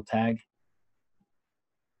article tag.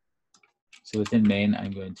 So within main,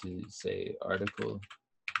 I'm going to say article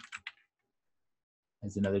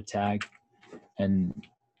as another tag. And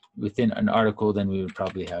within an article, then we would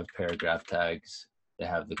probably have paragraph tags that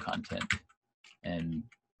have the content, and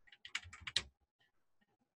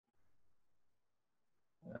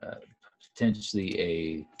potentially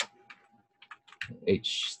a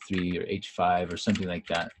H3 or H5 or something like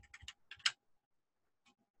that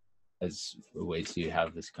as a way to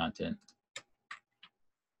have this content.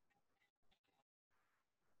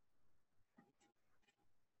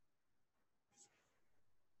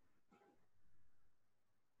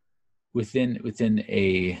 Within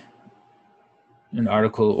an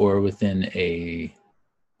article or within a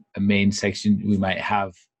main section, we might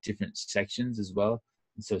have different sections as well.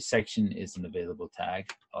 And so section is an available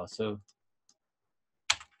tag also.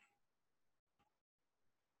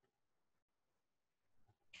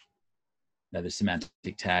 Another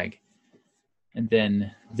semantic tag. And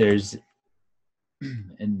then there's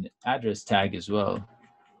an address tag as well.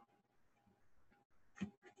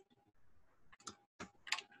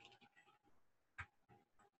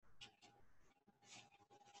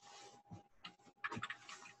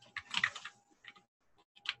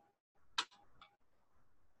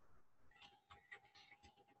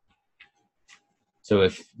 So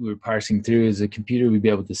if we were parsing through as a computer, we'd be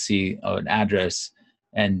able to see an address.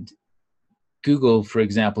 And Google, for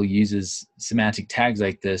example, uses semantic tags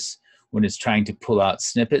like this when it's trying to pull out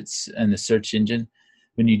snippets in the search engine.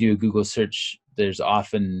 When you do a Google search, there's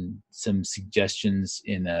often some suggestions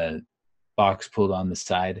in a box pulled on the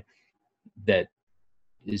side that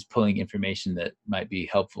is pulling information that might be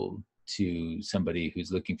helpful to somebody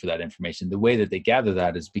who's looking for that information. The way that they gather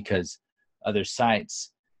that is because other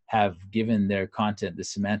sites have given their content the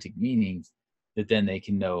semantic meaning that then they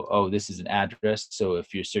can know, oh, this is an address. So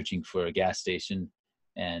if you're searching for a gas station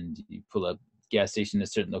and you pull up gas station in a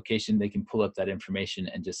certain location, they can pull up that information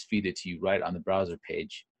and just feed it to you right on the browser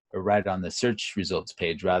page or right on the search results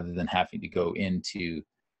page, rather than having to go into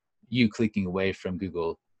you clicking away from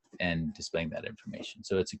Google and displaying that information.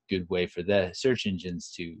 So it's a good way for the search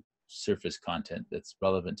engines to surface content that's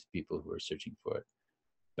relevant to people who are searching for it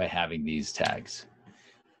by having these tags.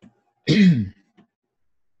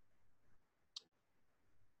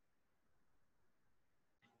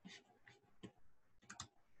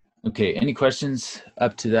 Okay, any questions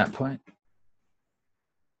up to that point?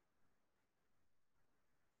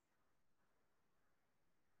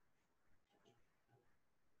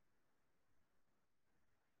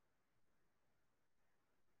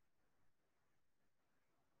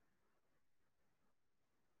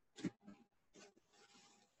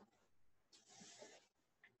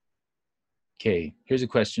 Okay, here's a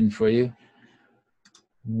question for you.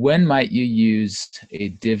 When might you use a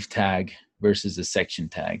div tag versus a section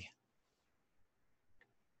tag?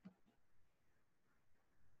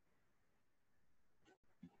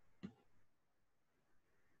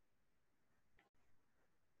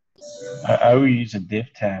 I would use a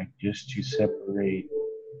div tag just to separate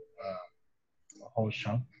a whole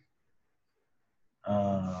chunk,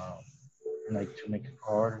 like to make a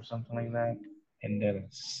card or something like that, and then a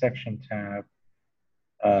section tab,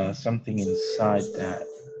 something inside that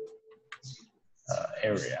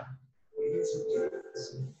area.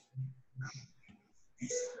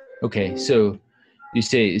 Okay, so you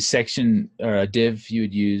say section or a div you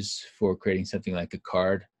would use for creating something like a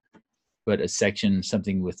card, but a section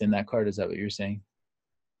something within that card. Is that what you're saying?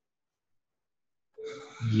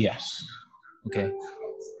 Yes. Okay,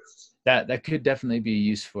 that could definitely be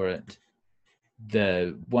used for it.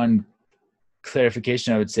 The one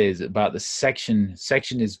clarification I would say is about the section.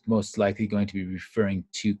 Section is most likely going to be referring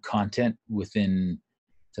to content within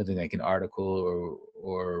something like an article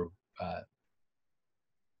or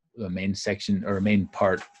a main section or a main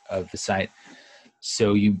part of the site.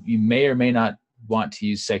 So you may or may not want to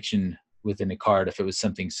use section within a card if it was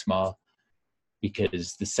something small,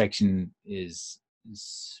 because the section is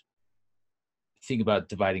think about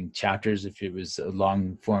dividing chapters, if it was a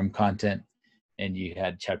long form content and you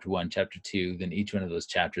had chapter 1, chapter 2, then each one of those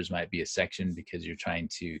chapters might be a section, because you're trying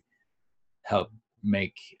to help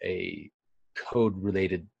make a code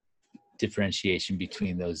related differentiation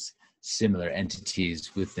between those similar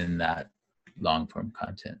entities within that long form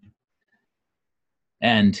content.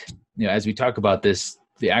 And as we talk about this,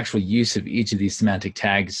 the actual use of each of these semantic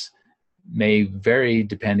tags may vary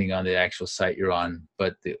depending on the actual site you're on,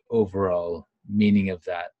 but the overall meaning of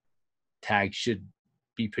that tag should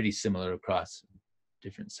be pretty similar across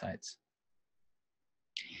different sites.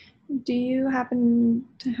 Do you happen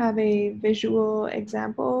to have a visual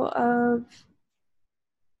example of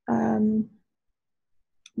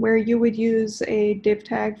where you would use a div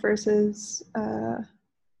tag versus a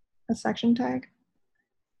section tag?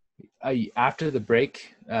 After the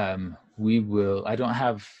break, we will, I don't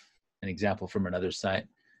have an example from another site,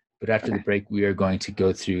 but after the break, we are going to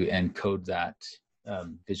go through and code that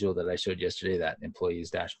visual that I showed yesterday, that employees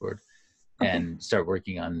dashboard, and start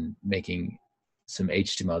working on making some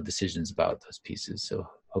HTML decisions about those pieces. So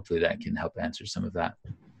hopefully that can help answer some of that.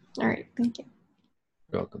 All right, thank you.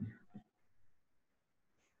 You're welcome.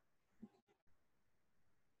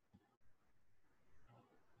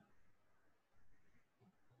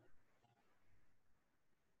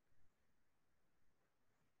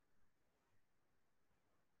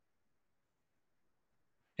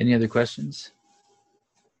 Any other questions?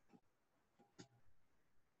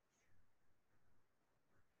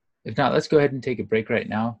 If not, let's go ahead and take a break right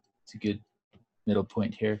now. It's a good middle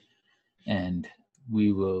point here. And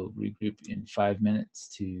we will regroup in 5 minutes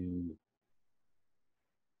to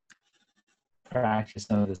practice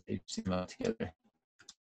some of this HTML together.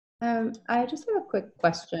 I just have a quick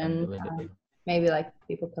question. Maybe like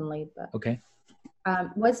people can lead, but okay.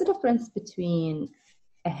 What's the difference between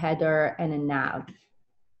a header and a nav?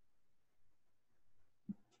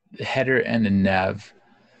 The header and a nav.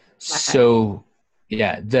 So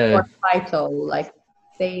yeah, or title, like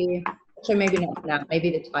they, so maybe not nav, maybe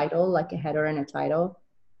the title, like a header and a title,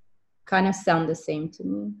 kind of sound the same to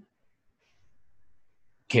me.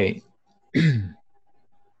 Okay.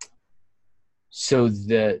 So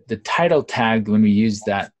the title tag, when we use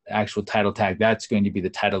that actual title tag, that's going to be the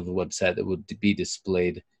title of the website that would be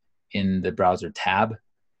displayed in the browser tab.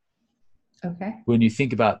 Okay. When you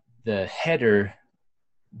think about the header,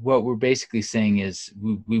 what we're basically saying is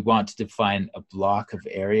we want to define a block of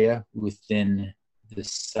area within the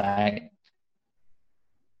site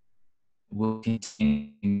will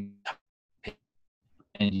contain,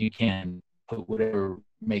 and you can put whatever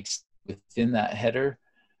makes within that header,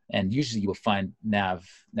 and usually you will find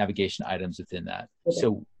navigation items within that. Okay.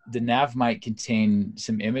 So the nav might contain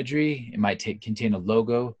some imagery, it might contain a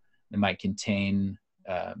logo, it might contain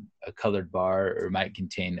a colored bar, or it might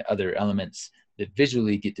contain other elements that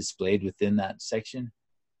visually get displayed within that section.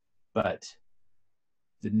 But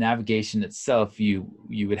the navigation itself, you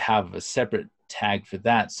would have a separate tag for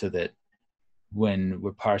that, so that when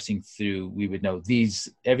we're parsing through, we would know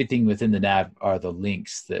everything within the nav are the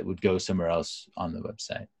links that would go somewhere else on the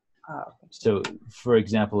website. Oh, okay. So for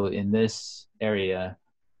example, in this area,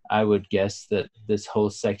 I would guess that this whole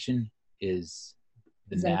section is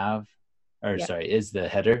the nav, or sorry, is the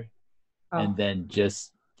header. Oh. And then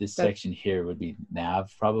just this section here would be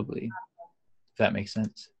nav, probably. If that makes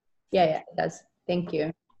sense. Yeah, it does. Thank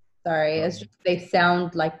you. Sorry, it's just, they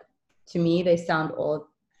sound like, to me, they sound all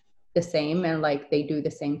the same, and like they do the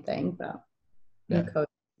same thing, but in code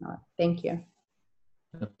not. Thank you.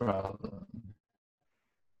 No problem.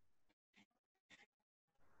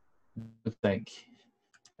 Looks like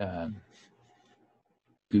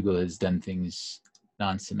Google has done things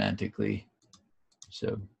non-semantically,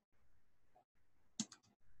 so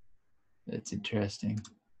that's interesting.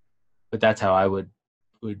 But that's how I would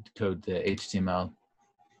code the HTML,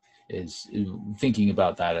 is thinking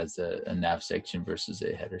about that as a nav section versus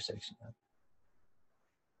a header section.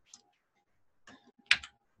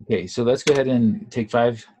 Okay, so let's go ahead and take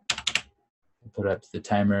 5, put up the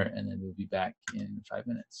timer, and then we'll be back in 5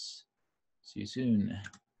 minutes. See you soon.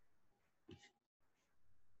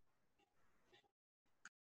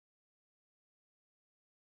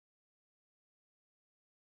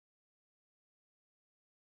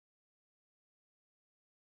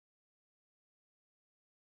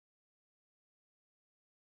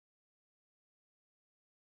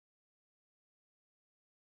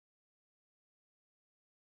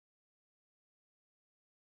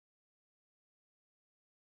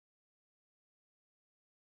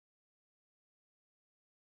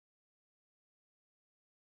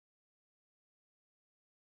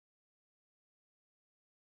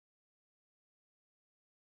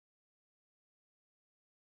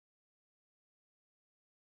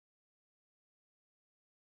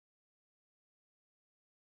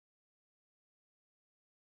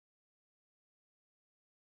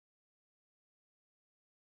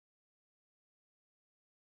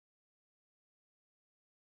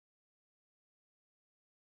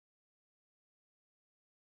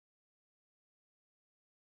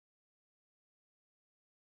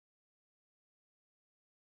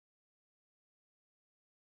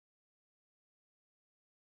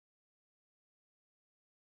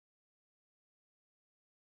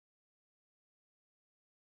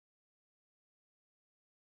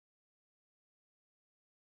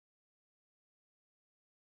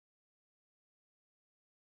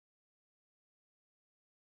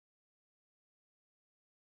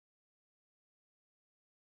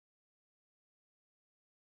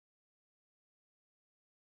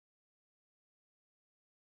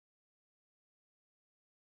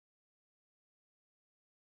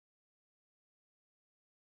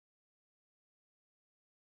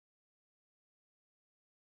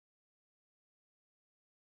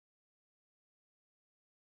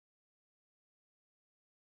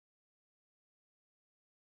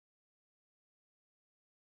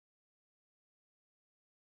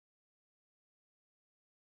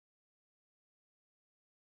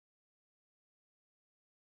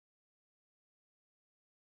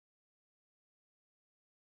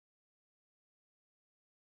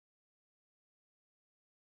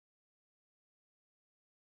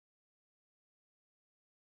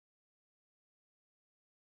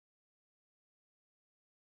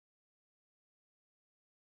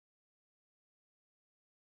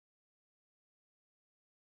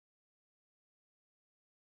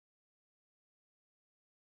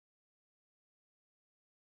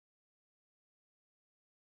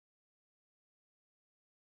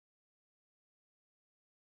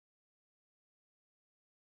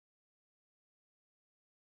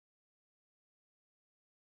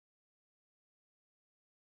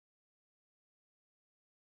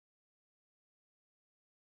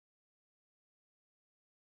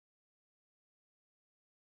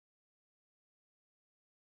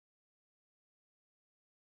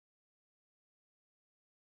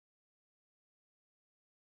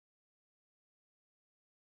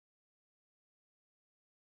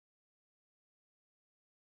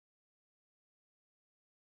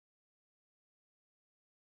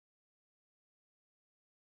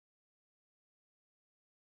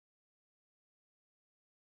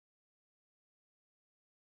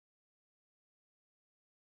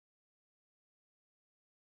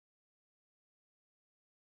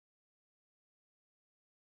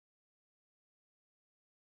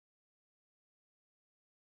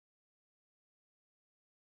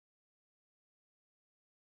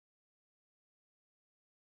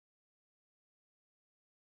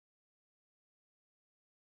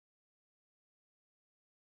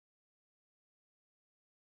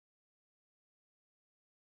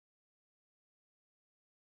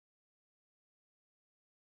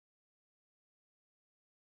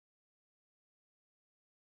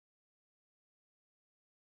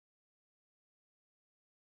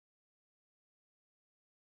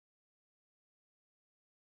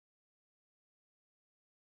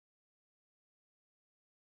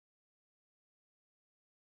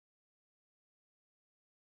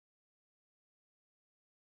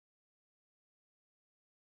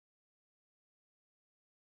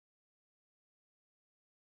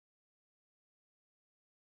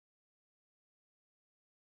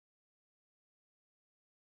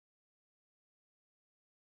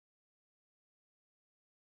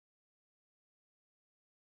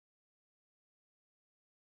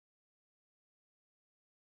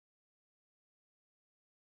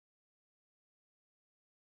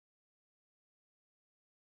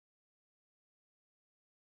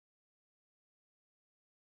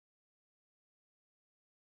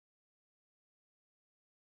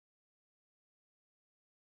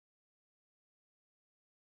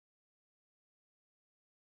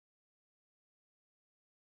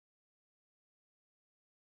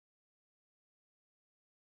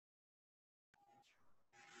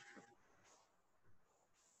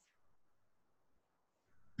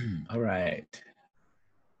 All right.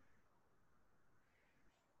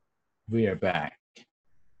 We are back.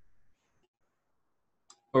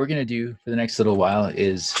 What we're going to do for the next little while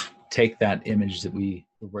is take that image that we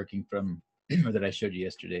were working from, or that I showed you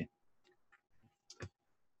yesterday,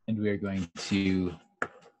 and we are going to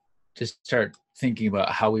just start thinking about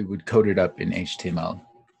how we would code it up in HTML.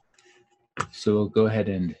 So we'll go ahead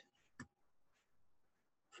and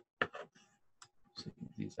get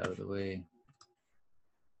these out of the way.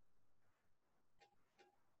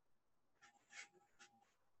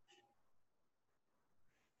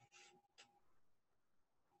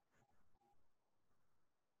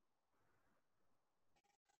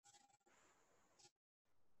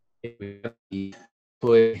 You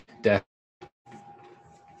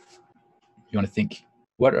want to think,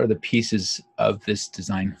 what are the pieces of this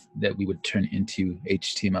design that we would turn into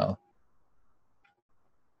HTML?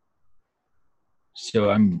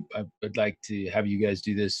 So I would like to have you guys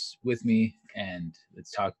do this with me, and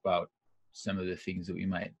let's talk about some of the things that we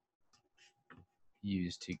might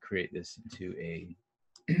use to create this into a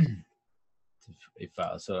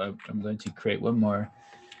file. So I'm going to create one more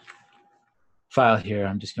file here.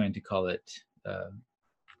 I'm just going to call it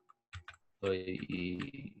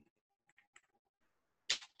employee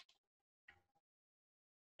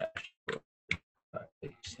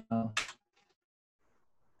HTML.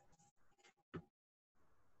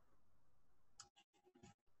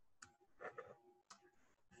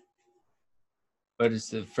 What is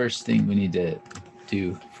the first thing we need to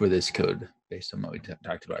do for this code based on what we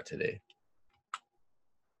talked about today?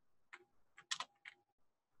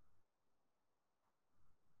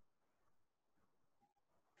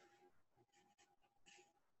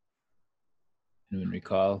 Anyone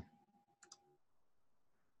recall?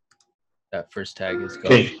 That first tag is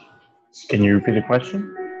called. Okay. Can you repeat the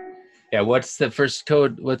question? Yeah, what's the first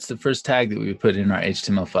code? What's the first tag that we put in our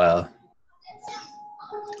HTML file?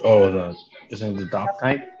 Oh, isn't it the doc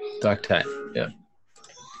type? Doc type, yeah.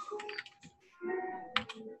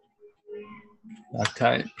 Doc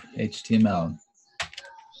type, HTML.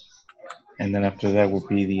 And then after that will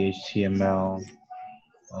be the HTML.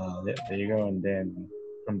 There you go. And then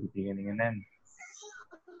from the beginning and end.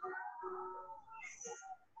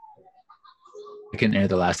 I couldn't hear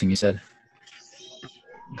the last thing you said.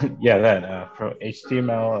 Yeah, that for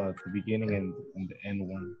HTML, the beginning and the end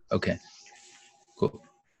one. Okay, cool.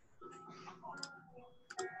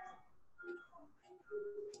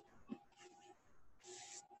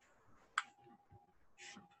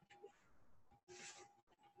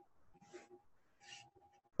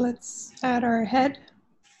 Let's add our head.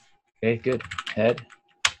 Okay, good. Head.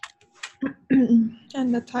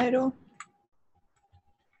 And the title.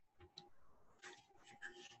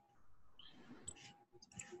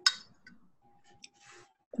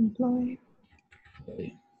 Employee.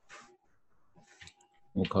 Okay.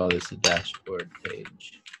 We'll call this a dashboard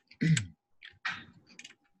page.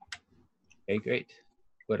 Okay, great.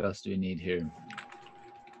 What else do we need here?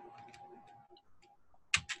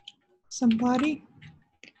 Some body.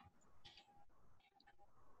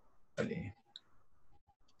 Body.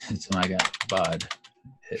 So I got bod.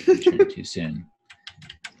 Hit return too soon.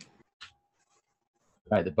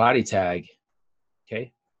 All right, the body tag.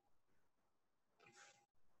 Okay.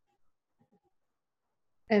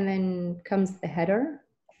 And then comes the header.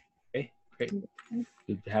 Okay, great.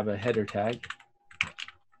 We have a header tag. I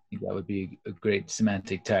think that would be a great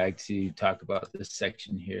semantic tag to talk about this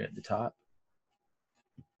section here at the top.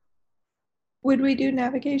 Would we do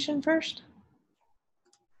navigation first?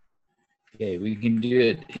 Okay, we can do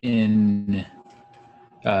it in,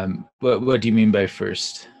 what do you mean by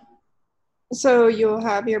first? So you'll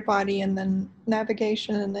have your body and then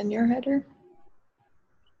navigation and then your header?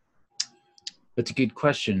 That's a good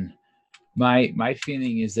question. My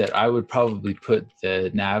feeling is that I would probably put the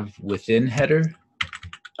nav within header.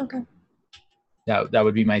 Okay. That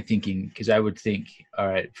would be my thinking, because I would think, all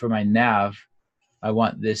right, for my nav, I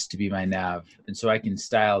want this to be my nav. And so I can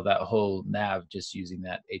style that whole nav just using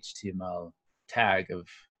that HTML tag of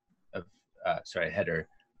header.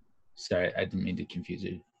 Sorry, I didn't mean to confuse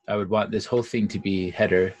you. I would want this whole thing to be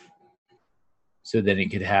header, so then it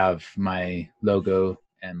could have my logo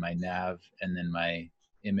and my nav and then my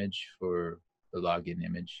image for the login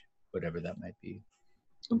image, whatever that might be.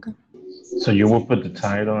 Okay. So you will put the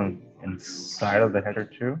title inside of the header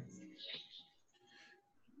too?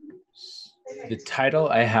 The title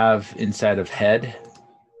I have inside of head,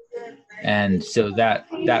 and so that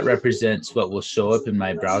represents what will show up in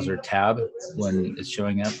my browser tab when it's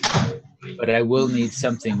showing up. But I will need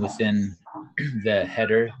something within the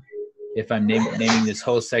header. If I'm naming this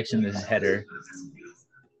whole section as header,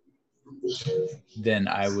 then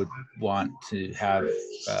I would want to have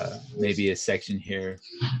maybe a section here.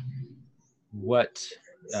 What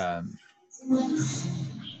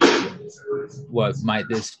might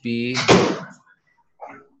this be?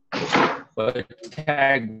 What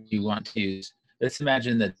tag do you want to use? Let's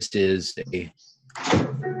imagine that this is a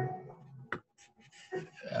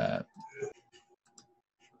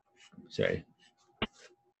sorry, I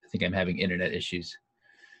think I'm having internet issues.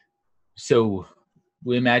 So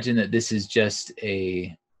we imagine that this is just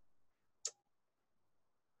a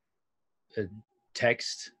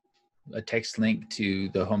text link to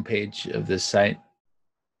the homepage of this site.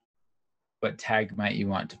 What tag might you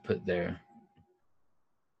want to put there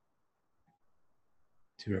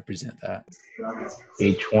to represent that?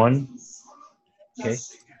 H1. Okay,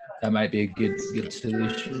 that might be a good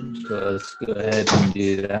solution. So let's go ahead and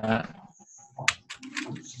do that.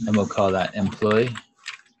 And we'll call that employee.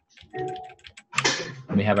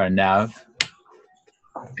 And we have our nav.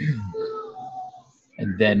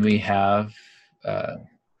 And then we have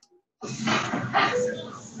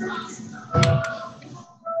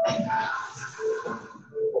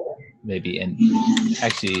maybe, and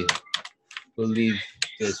actually we'll leave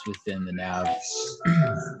this within the nav.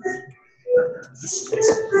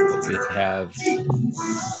 We have,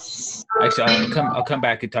 actually I'll come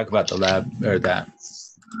back and talk about the lab or that.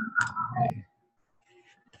 Okay.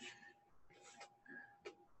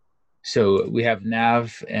 So we have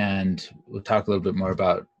nav, and we'll talk a little bit more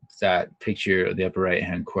about that picture in the upper right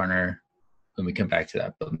hand corner when we come back to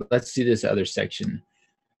that. But let's do this other section.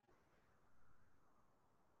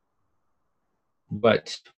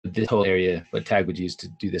 But this whole area, what tag would you use to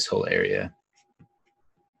do this whole area?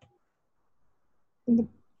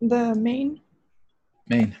 The main.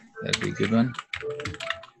 Main, that'd be a good one.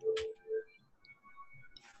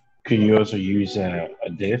 Could you also use a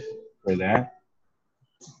div for that?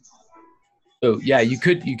 So yeah, you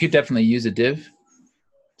could definitely use a div.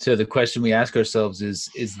 So the question we ask ourselves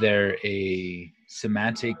is there a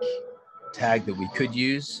semantic tag that we could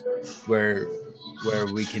use where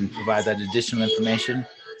we can provide that additional information,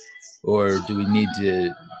 or do we need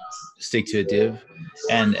to stick to a div?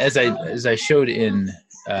 And as I showed in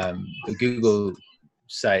the Google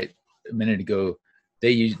site a minute ago,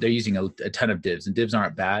 they're using a ton of divs, and divs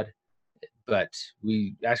aren't bad, but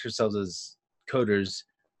we ask ourselves as coders,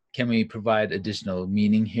 can we provide additional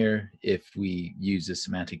meaning here if we use a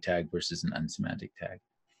semantic tag versus an unsemantic tag?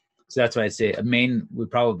 So that's why I'd say a main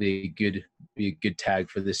would probably be a good tag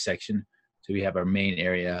for this section. So we have our main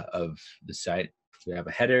area of the site. So we have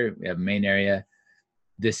a header, we have a main area.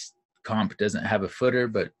 This comp doesn't have a footer,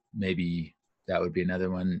 but maybe that would be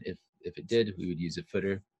another one. If it did, we would use a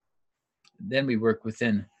footer. Then we work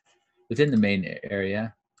within the main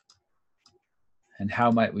area. And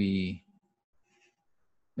how might we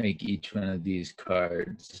make each one of these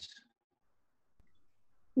cards?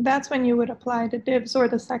 That's when you would apply the divs or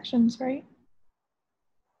the sections, right?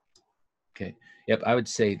 Okay. Yep. I would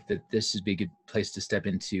say that this would be a good place to step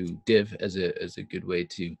into div as a good way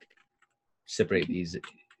to separate these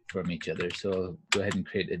from each other. So I'll go ahead and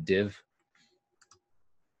create a div.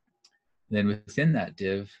 Then within that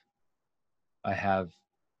div, I have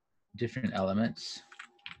different elements.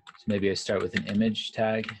 So maybe I start with an image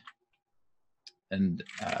tag. And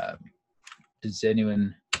does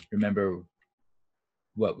anyone remember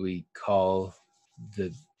what we call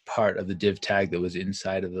the part of the div tag that was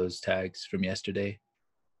inside of those tags from yesterday?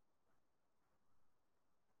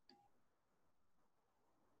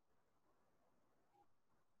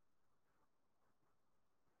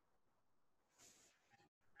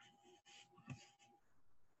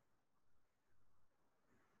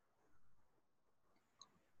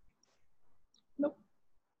 Nope.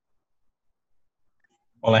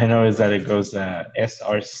 All I know is that it goes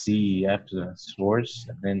src after the source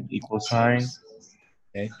and then equal sign.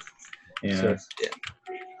 Okay. Yeah. So, yeah.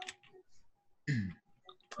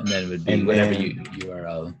 And then it would be whatever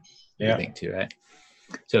URL you link to, right?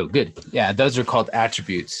 So good. Yeah, those are called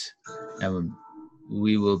attributes. And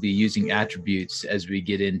we will be using attributes as we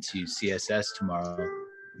get into CSS tomorrow.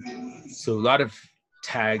 So a lot of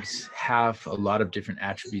tags have a lot of different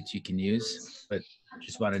attributes you can use, but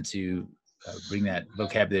just wanted to bring that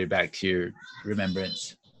vocabulary back to your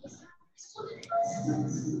remembrance.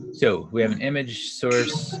 So we have an image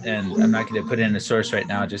source, and I'm not going to put in a source right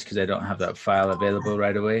now just because I don't have that file available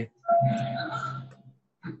right away.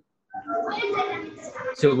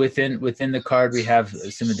 So within the card, we have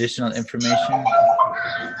some additional information.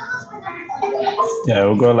 Yeah,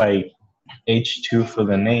 we'll go like H2 for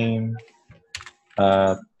the name,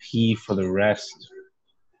 P for the rest.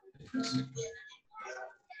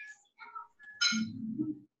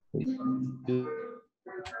 And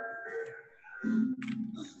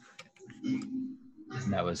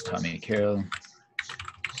that was Tommy and Carol.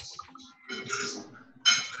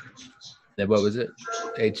 Then what was it?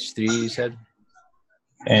 H3 you said?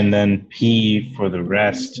 And then P for the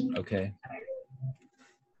rest. Okay.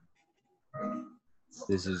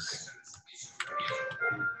 This is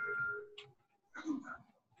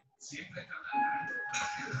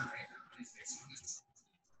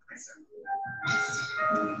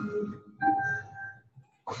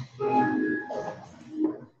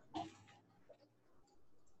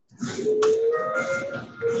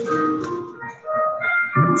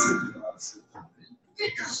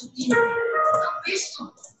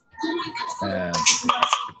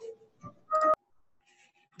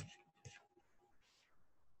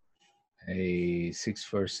a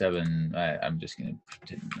 647. I'm just going to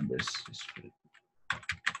put in numbers.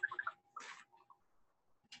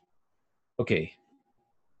 Okay.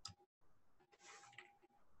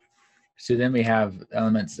 So then we have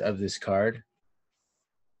elements of this card.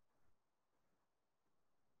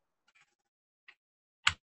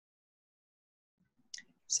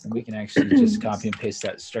 And we can actually just copy and paste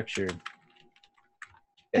that structure.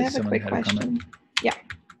 I have a quick question. Yeah.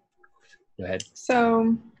 Go ahead.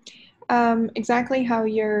 So exactly how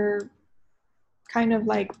you're kind of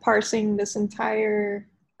like parsing this entire,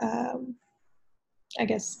 I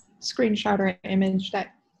guess, screenshot or image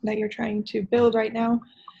that you're trying to build right now,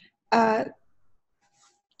 that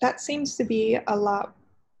seems to be a lot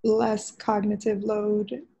less cognitive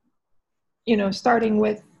load, you know, starting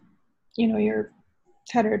with, you know, your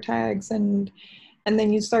header tags and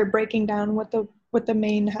then you start breaking down what the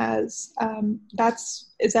main has.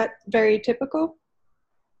 Is that very typical?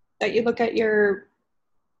 That you look at your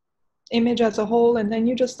image as a whole and then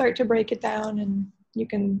you just start to break it down and you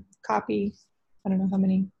can copy, I don't know how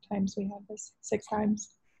many times we have this, 6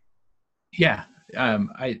 times. Yeah,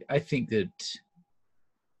 I think that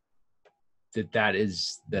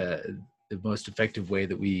is the most effective way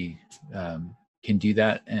that we can do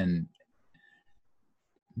that. And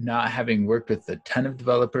not having worked with a ton of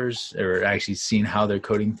developers or actually seen how they're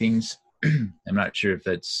coding things, I'm not sure if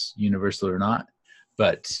that's universal or not,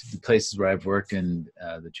 but the places where I've worked and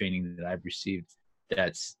the training that I've received,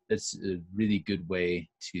 that's a really good way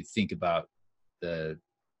to think about the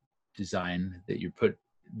design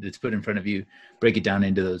that's put in front of you, break it down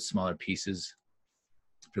into those smaller pieces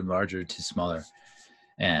from larger to smaller.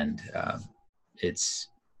 And it's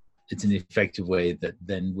an effective way that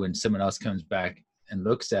then when someone else comes back and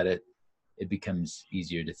looks at it, it becomes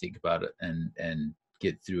easier to think about it and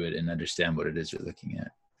get through it and understand what it is you're looking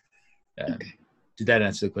at. Okay. Did that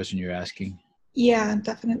answer the question you're asking? Yeah,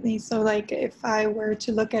 definitely. So like if I were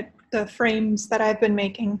to look at the frames that I've been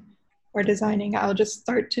making or designing, I'll just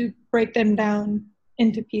start to break them down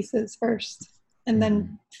into pieces first and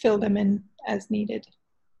then fill them in as needed.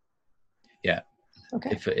 Yeah.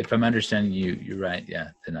 Okay. If I'm understanding you, you're right. Yeah,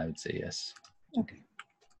 then I would say yes. Okay.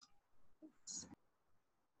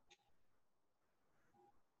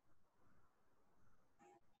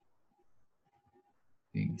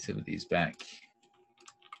 You can some of these back.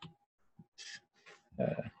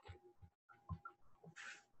 Gonna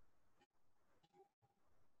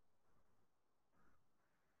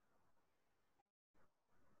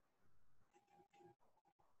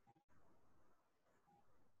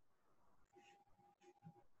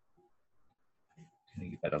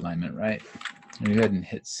get that alignment right. Go ahead and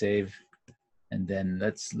hit save, and then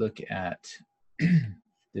let's look at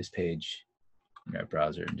this page in our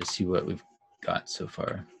browser and just see what we've got so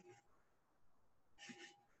far.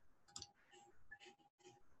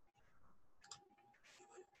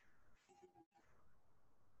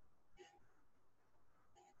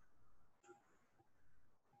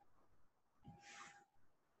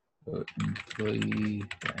 Employee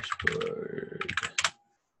dashboard.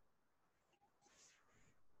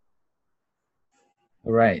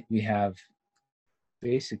 All right, we have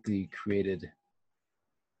basically created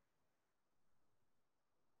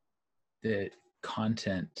the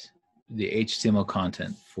content, the HTML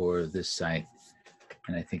content for this site.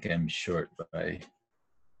 And I think I'm short by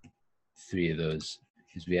 3 of those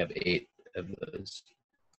because we have 8 of those.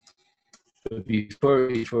 But before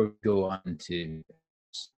we go on to,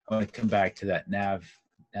 I want to come back to that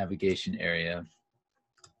navigation area,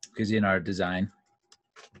 because in our design,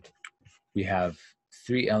 we have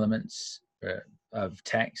 3 elements of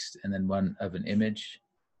text and then 1 of an image.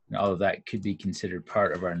 And all of that could be considered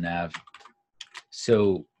part of our nav.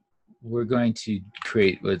 So we're going to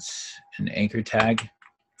create what's an anchor tag.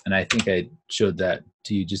 And I think I showed that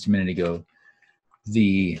to you just a minute ago.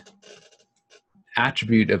 The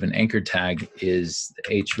attribute of an anchor tag is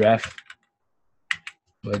the href.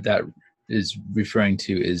 What that is referring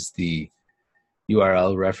to is the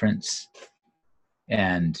URL reference.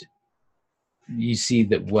 And you see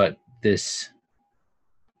that what this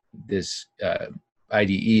IDE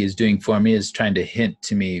is doing for me is trying to hint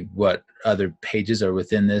to me what other pages are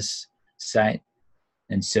within this site.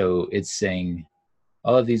 And so it's saying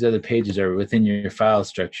all of these other pages are within your file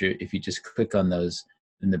structure. If you just click on those,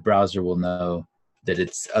 then the browser will know that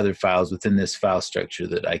it's other files within this file structure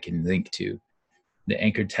that I can link to. The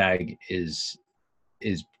anchor tag is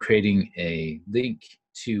creating a link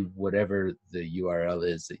to whatever the URL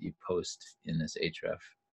is that you post in this href.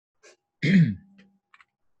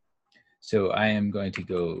 So I am going to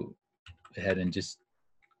go ahead and just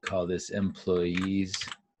call this employees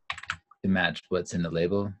to match what's in the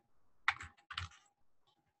label.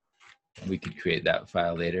 We could create that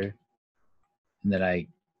file later. And then I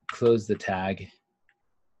close the tag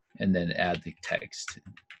and then add the text.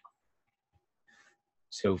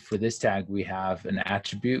 So for this tag, we have an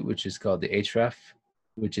attribute, which is called the href,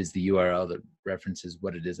 which is the URL that references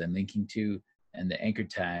what it is I'm linking to. And the anchor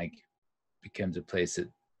tag becomes a place that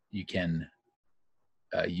you can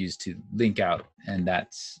use to link out. And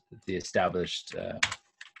that's the established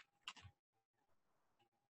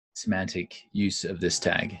semantic use of this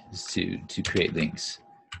tag, is to create links.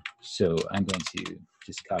 So I'm going to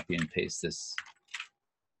just copy and paste this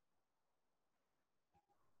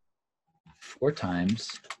 4 times.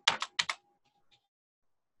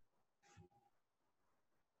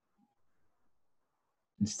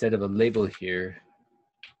 Instead of a label here,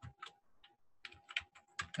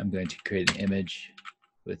 I'm going to create an image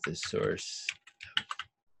with the source,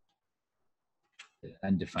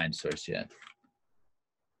 undefined source yet.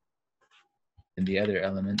 And the other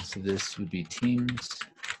elements of this would be teams,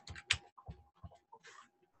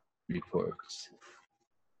 reports,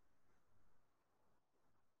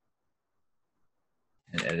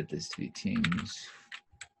 and edit this to be teams,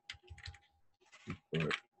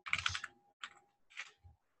 reports,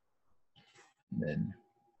 and then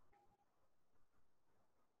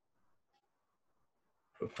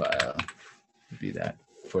profile would be that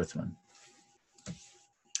 4th one.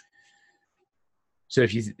 So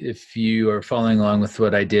if you are following along with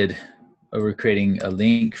what I did, we're creating a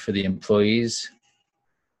link for the employees,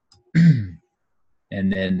 and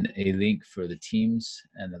then a link for the teams,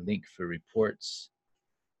 and a link for reports,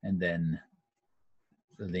 and then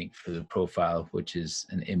the link for the profile, which is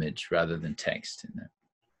an image rather than text in there.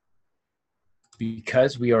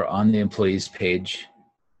 Because we are on the employees page,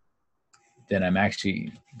 then I'm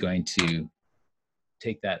actually going to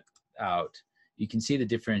take that out. You can see the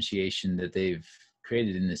differentiation that they've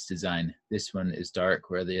created in this design. This one is dark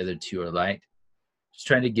where the other 2 are light. Just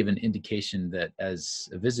trying to give an indication that as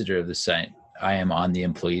a visitor of the site, I am on the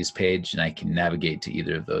employees page and I can navigate to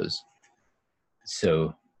either of those.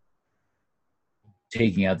 So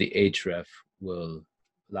taking out the href will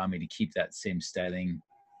allow me to keep that same styling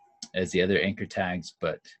as the other anchor tags,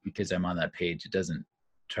 but because I'm on that page, it doesn't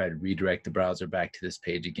try to redirect the browser back to this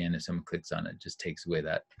page again. If someone clicks on it, it just takes away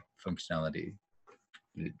that functionality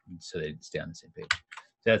so they stay on the same page.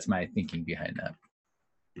 So that's my thinking behind that.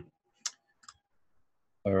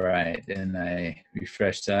 All right, and I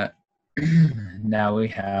refresh that. Now we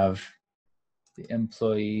have the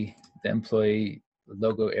employee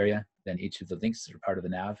logo area, then each of the links that are part of the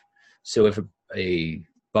nav. So if a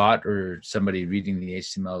bot or somebody reading the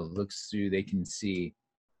HTML looks through, they can see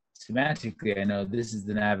semantically, I know this is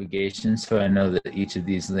the navigation, so I know that each of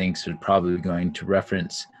these links are probably going to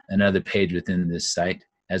reference another page within this site,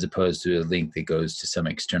 as opposed to a link that goes to some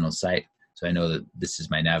external site. So I know that this is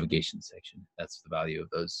my navigation section. That's the value of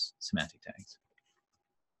those semantic tags.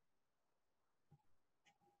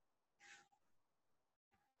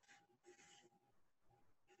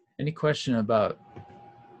 Any question about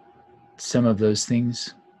some of those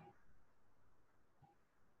things?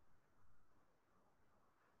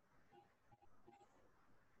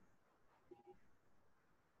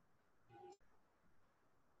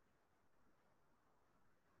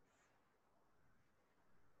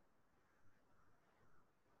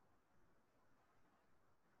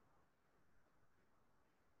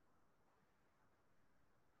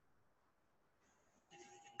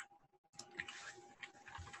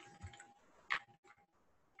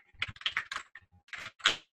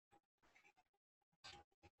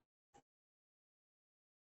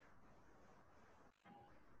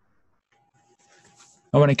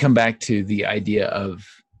 I want to come back to the idea of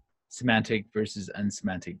semantic versus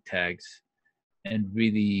unsemantic tags and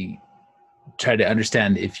really try to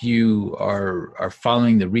understand if you are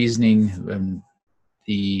following the reasoning and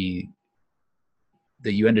the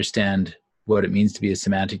that you understand what it means to be a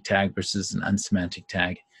semantic tag versus an unsemantic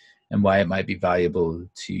tag, and why it might be valuable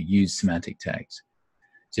to use semantic tags.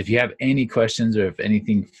 So if you have any questions, or if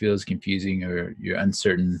anything feels confusing or you're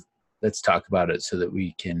uncertain, let's talk about it so that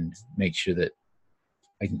we can make sure that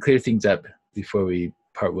I can clear things up before we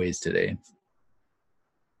part ways today.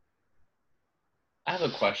 I have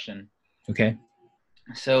a question. Okay.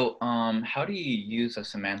 So how do you use a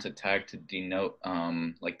semantic tag to denote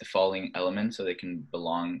like the following elements so they can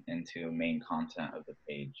belong into main content of the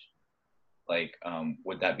page? Like,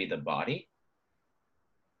 would that be the body?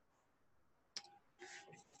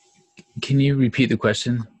 Can you repeat the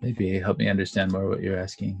question? Maybe help me understand more what you're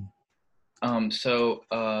asking. So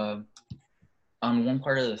on one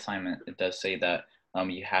part of the assignment, it does say that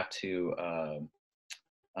you have to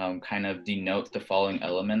kind of denote the following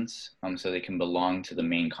elements so they can belong to the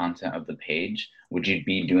main content of the page. Would you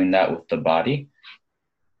be doing that with the body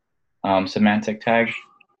semantic tag?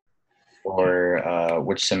 Or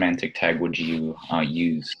which semantic tag would you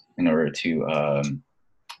use in order to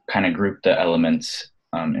kind of group the elements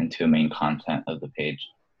into a main content of the page?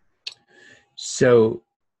 So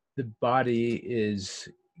the body is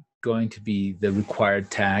going to be the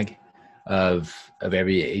required tag of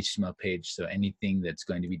every HTML page. So anything that's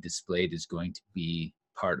going to be displayed is going to be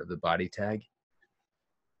part of the body tag.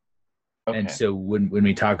 Okay. And so when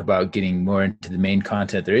we talk about getting more into the main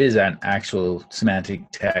content, there is an actual semantic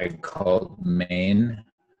tag called main.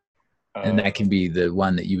 And that can be the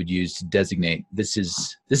one that you would use to designate this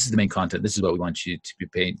is the main content. This is what we want you to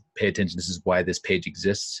pay attention. This is why this page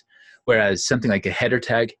exists. Whereas something like a header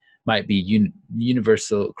tag might be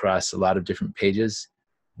universal across a lot of different pages.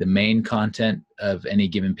 The main content of any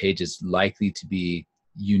given page is likely to be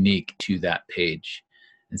unique to that page.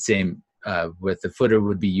 And same with the footer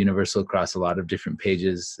would be universal across a lot of different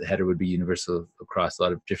pages. The header would be universal across a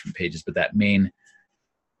lot of different pages. But that main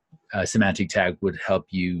semantic tag would help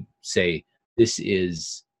you say, this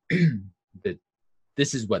is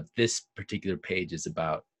this is what this particular page is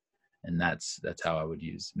about. And that's how I would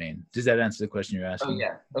use main. Does that answer the question you're asking? Oh,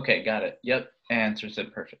 yeah. Okay, got it. Yep, answers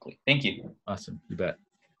it perfectly. Thank you. Awesome, you bet.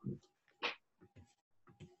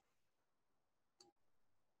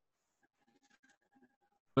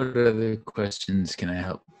 What other questions can I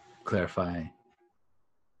help clarify?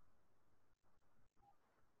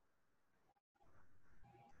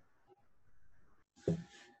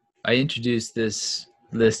 I introduced this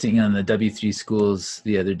listing on the W3 schools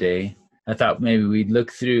the other day. I thought maybe we'd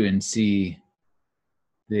look through and see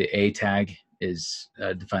the A tag is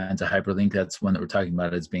defines a hyperlink. That's one that we're talking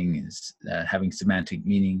about as being having semantic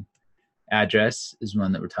meaning. Address is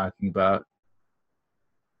one that we're talking about,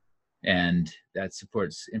 and that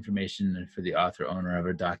supports information for the author owner of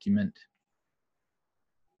a document.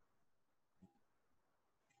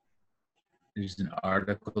 There's an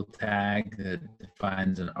article tag that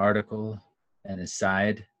defines an article and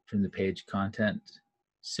aside from the page content.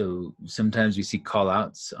 So sometimes we see call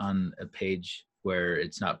outs on a page where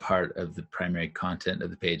it's not part of the primary content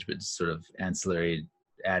of the page, but it's sort of ancillary,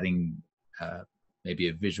 adding maybe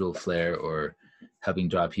a visual flair or helping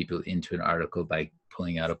draw people into an article by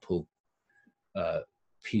pulling out a pull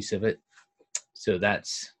piece of it. So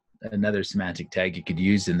that's another semantic tag you could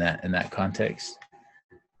use in that context.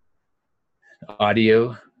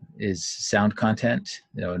 Audio is sound content,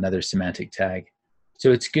 another semantic tag.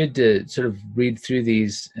 So it's good to sort of read through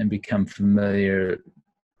these and become familiar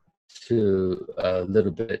to a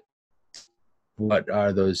little bit what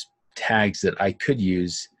are those tags that I could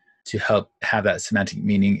use to help have that semantic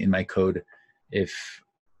meaning in my code if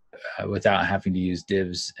without having to use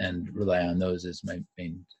divs and rely on those as my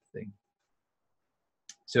main thing.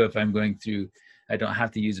 So if I'm going through, I don't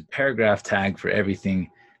have to use a paragraph tag for everything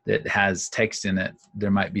that has text in it. There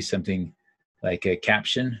might be something like a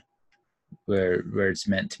caption where it's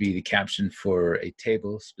meant to be the caption for a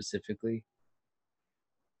table specifically.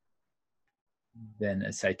 Then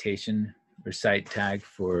a citation or cite tag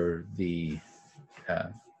for the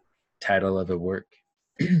title of a work.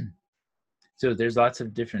 So there's lots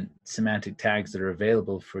of different semantic tags that are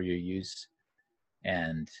available for your use,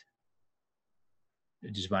 and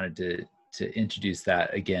I just wanted to introduce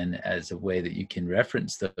that again as a way that you can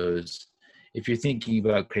reference those. If you're thinking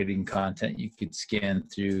about creating content, you could scan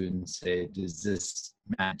through and say, does this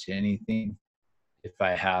match anything? If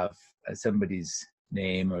I have somebody's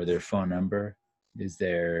name or their phone number, is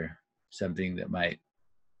there something that might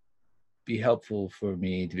be helpful for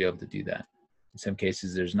me to be able to do that? In some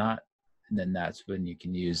cases, there's not. And then that's when you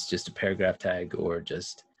can use just a paragraph tag or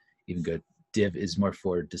just even go div is more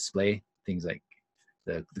for display, things like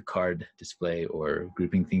the card display or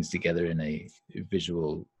grouping things together in a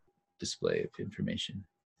visual display of information.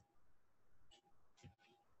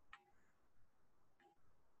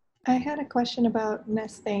 I had a question about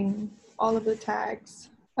nesting all of the tags.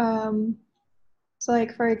 So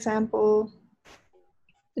like, for example,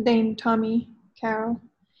 the name Tommy Carroll,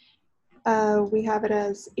 we have it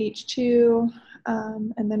as H2,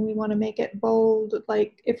 and then we want to make it bold.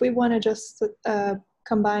 Like if we want to just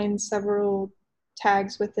combine several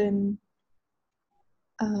tags within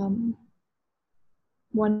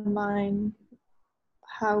one line,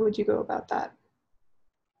 how would you go about that?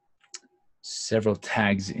 Several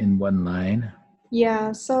tags in one line.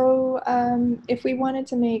 Yeah, so if we wanted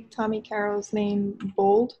to make Tommy Carroll's name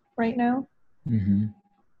bold right now,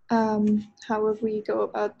 how would we go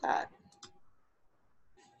about that?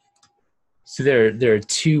 So there are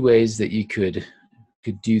two ways that you could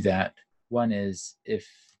do that. One is if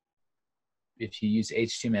you use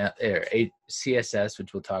HTML or CSS,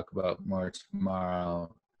 which we'll talk about more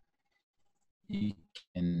tomorrow, you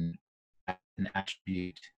can add an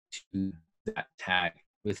attribute to that tag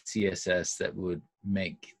with CSS that would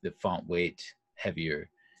make the font weight heavier,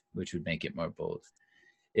 which would make it more bold.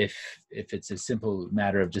 If it's a simple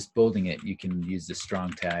matter of just bolding it, you can use the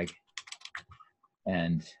strong tag,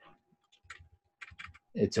 and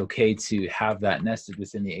it's okay to have that nested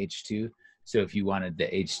within the H2. So if you wanted the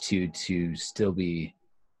H2 to still be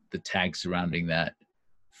the tag surrounding that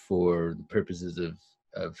for the purposes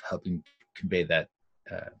of helping convey that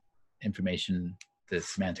information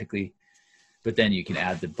semantically, but then you can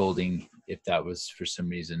add the bolding if that was for some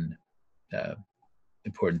reason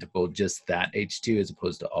important to bold just that H2 as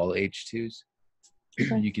opposed to all H2s.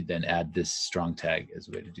 Okay. You could then add this strong tag as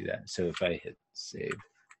a way to do that. So if I hit save.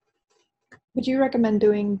 Would you recommend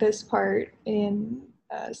doing this part in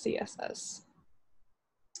CSS?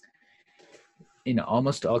 In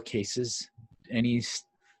almost all cases, any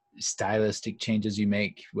stylistic changes you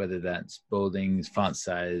make, whether that's bolding, font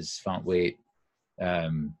size, font weight,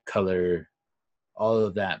 color, all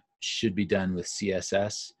of that should be done with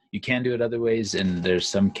CSS. You can do it other ways, and there's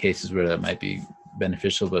some cases where that might be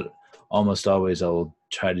beneficial, but almost always I'll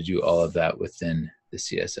try to do all of that within the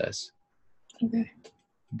CSS. Okay.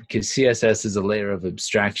 Because CSS is a layer of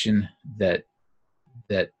abstraction that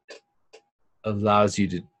allows you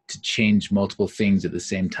to change multiple things at the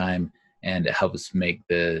same time, and it helps make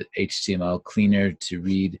the HTML cleaner to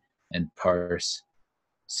read and parse.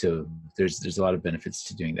 So there's a lot of benefits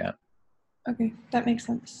to doing that. Okay, that makes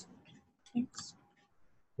sense. Thanks.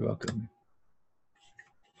 You're welcome.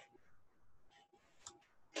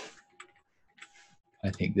 I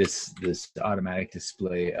think this automatic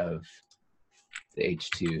display of the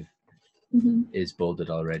H2 is bolded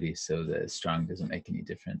already, so the strong doesn't make any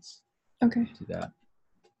difference. Okay. To that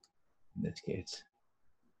in this case.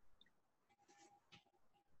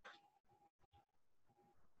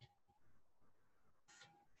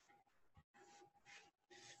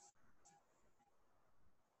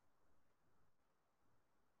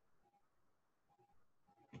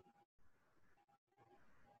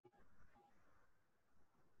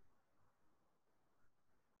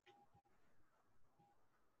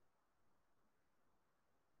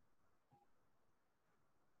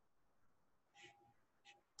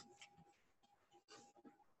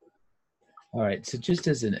 All right, so just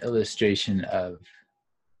as an illustration of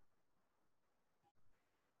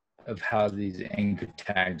how these anchor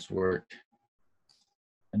tags work,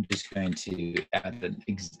 I'm just going to add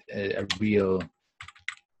a real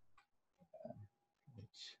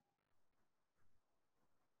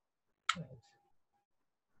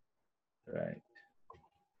right.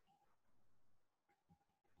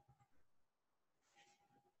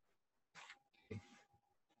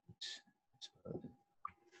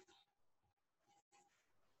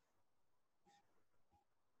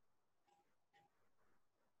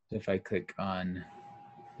 If I click on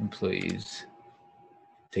employees,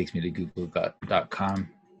 it takes me to google.com.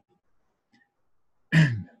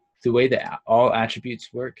 The way that all attributes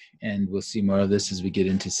work, and we'll see more of this as we get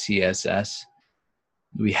into CSS,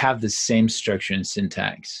 we have the same structure and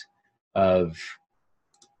syntax of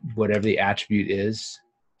whatever the attribute is,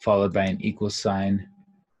 followed by an equal sign,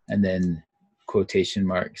 and then quotation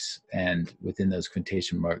marks, and within those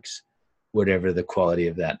quotation marks, whatever the quality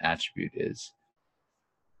of that attribute is.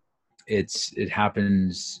 It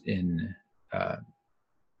happens in,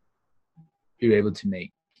 you're able to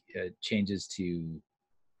make changes to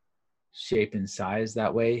shape and size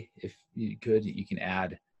that way. If you could, you can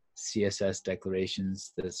add CSS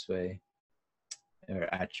declarations this way,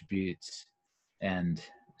 or attributes. And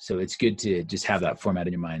so it's good to just have that format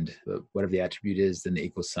in your mind. Whatever the attribute is, then the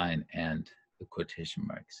equal sign and the quotation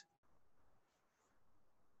marks.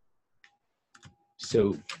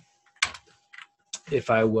 So if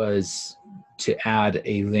I was to add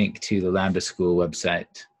a link to the Lambda School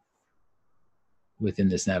website within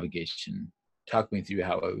this navigation? Talk me through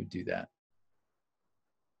how I would do that.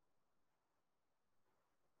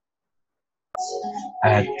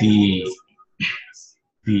 Add the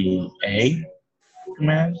A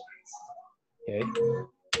command. Okay.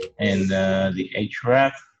 And the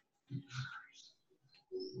href.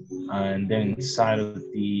 And then inside of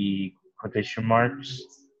the quotation marks,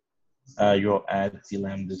 you'll add the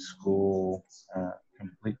Lambda School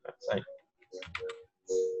complete website.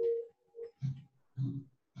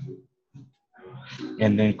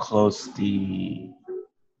 And then close the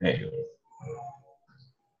A.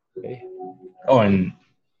 Okay. Oh, and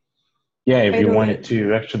yeah, if you Title wanted it.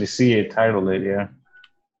 to actually see it, title it, yeah.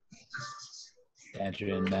 Enter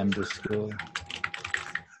in Lambda School.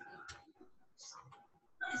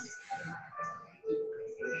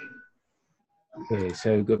 Okay,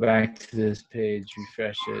 so go back to this page,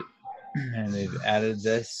 refresh it, and they've added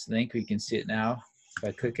this link. We can see it now. If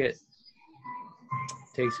I click it,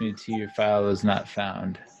 it takes me to your file is not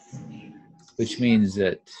found, which means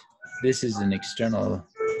that this is an external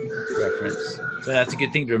reference. So that's a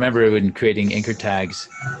good thing to remember when creating anchor tags,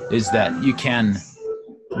 is that you can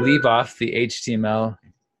leave off the HTML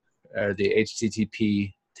or the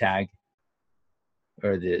HTTP tag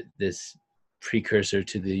or this precursor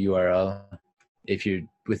to the URL if you're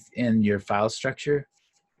within your file structure.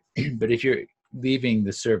 But if you're leaving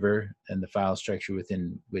the server and the file structure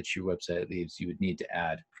within which your website leaves, you would need to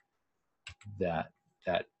add that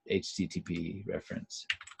HTTP reference.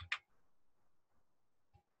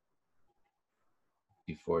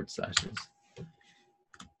 Forward slashes.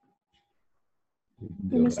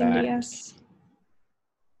 We're missing the S.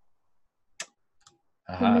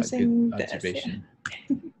 We're missing good the S, observation.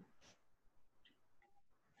 yeah.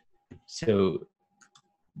 So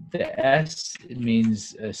the S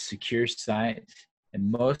means a secure site,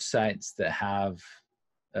 and most sites that have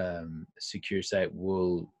a secure site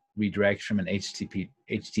will redirect from an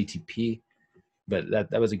HTTP, but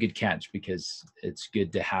that was a good catch because it's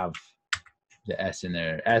good to have the S in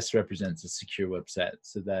there. S represents a secure website,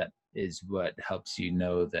 so that is what helps you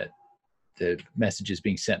know that the messages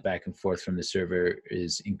being sent back and forth from the server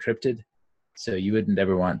is encrypted. So you wouldn't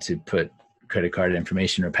ever want to put credit card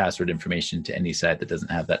information or password information to any site that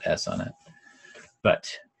doesn't have that S on it.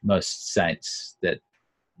 But most sites that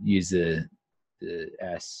use the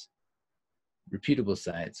S, reputable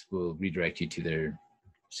sites, will redirect you to their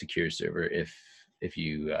secure server if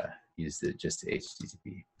you use just the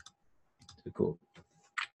HTTP. So cool.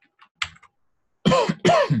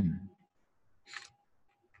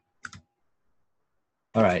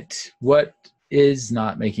 All right. What is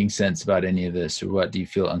not making sense about any of this, or what do you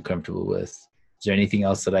feel uncomfortable with? Is there anything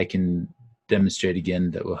else that I can demonstrate again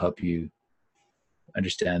that will help you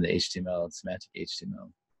understand the HTML and semantic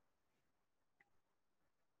HTML?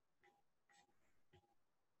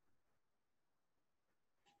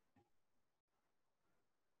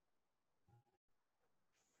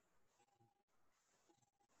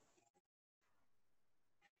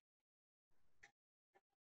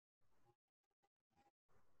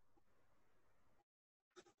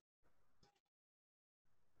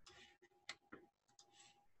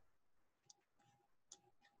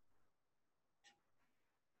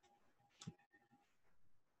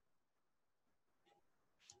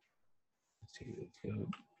 Let's go.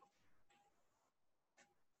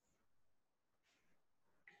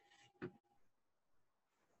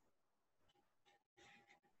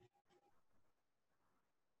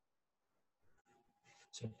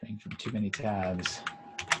 Suffering from too many tabs.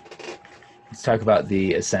 Let's talk about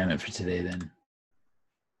the assignment for today then.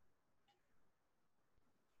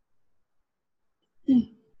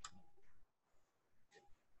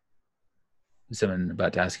 Is someone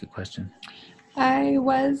about to ask a question? I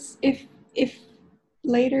was, if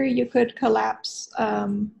later you could collapse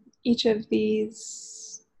each of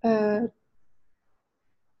these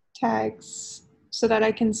tags so that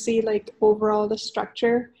I can see like overall the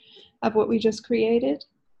structure of what we just created.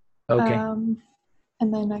 Okay.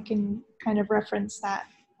 And then I can kind of reference that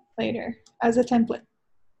later as a template,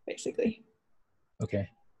 basically. Okay.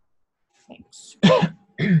 Thanks.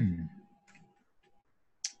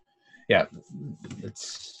 Yeah,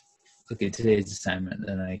 let's look at today's assignment,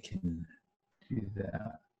 then I can do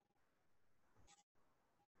that.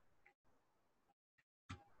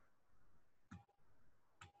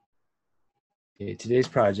 Okay, today's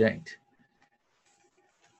project,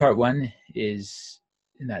 part 1 is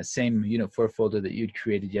in that same Unit 4 folder that you'd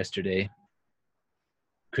created yesterday.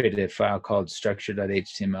 Created a file called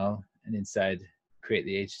structure.html, and inside create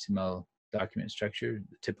the HTML document structure,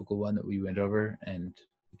 the typical one that we went over, and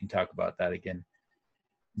we can talk about that again.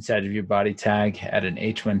 Inside of your body tag, add an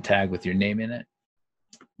H1 tag with your name in it.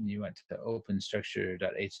 And you want to open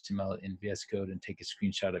structure.html in VS Code and take a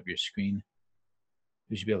screenshot of your screen.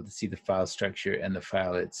 You should be able to see the file structure and the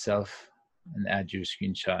file itself, and add your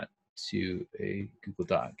screenshot to a Google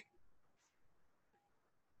Doc.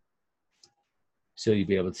 So you'll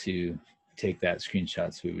be able to take that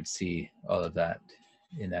screenshot, so we would see all of that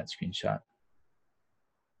in that screenshot.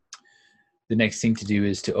 The next thing to do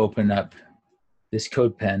is to open up this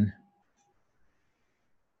code pen,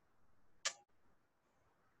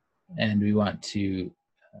 and we want to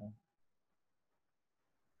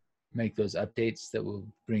make those updates that will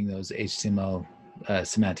bring those HTML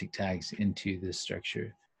semantic tags into this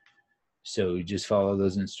structure. So just follow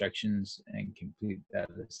those instructions and complete that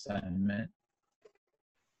assignment.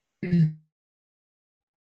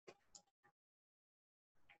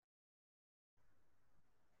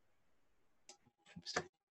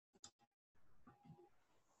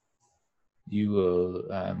 You will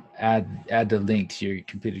add the link to your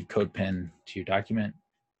completed code pen to your document.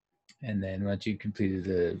 And then once you've completed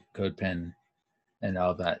the code pen and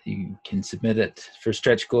all that, you can submit it. For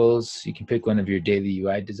stretch goals, you can pick one of your daily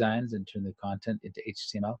UI designs and turn the content into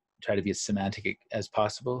HTML. Try to be as semantic as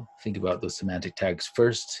possible. Think about those semantic tags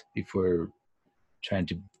first before trying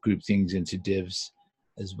to group things into divs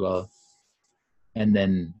as well. And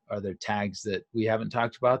then are there tags that we haven't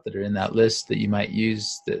talked about that are in that list that you might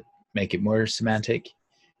use that make it more semantic?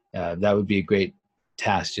 That would be a great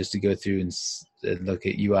task, just to go through and look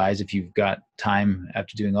at UIs. If you've got time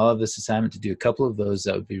after doing all of this assignment to do a couple of those,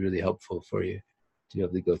 that would be really helpful for you to be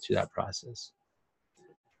able to go through that process.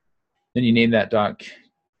 Then you name that doc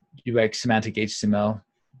UX Semantic HTML,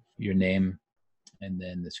 your name, and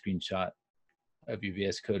then the screenshot of your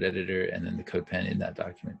VS Code editor, and then the code pen in that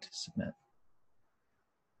document to submit.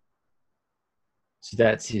 So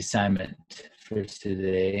that's the assignment for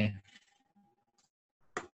today.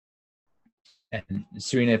 And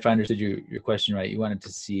Serena, if I understood your question right, you wanted to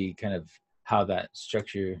see kind of how that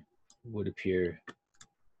structure would appear.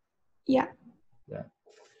 Yeah. Yeah.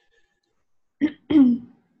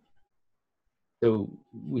 So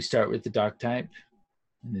we start with the doc type,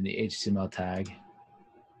 and then the HTML tag,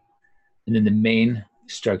 and then the main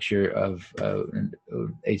structure of an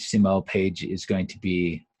HTML page is going to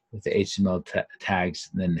be with the HTML tags,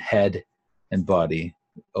 and then head and body,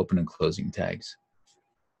 open and closing tags.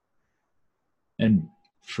 And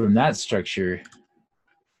from that structure,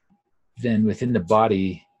 then within the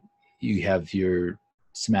body, you have your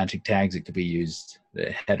semantic tags that could be used,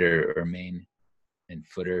 the header or main and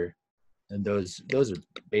footer. And those are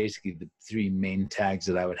basically the three main tags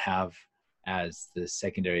that I would have as the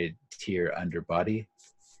secondary tier under body.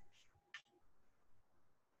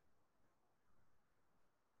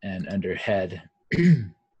 And under head,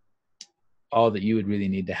 all that you would really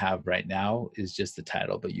need to have right now is just the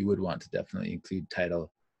title, but you would want to definitely include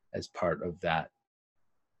title as part of that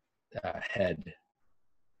head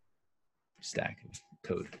stack of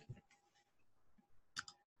code.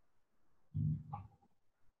 Is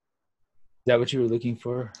that what you were looking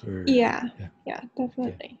for? Or? Yeah,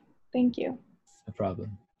 definitely. Okay. Thank you. No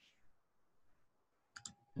problem.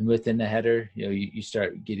 And within the header, you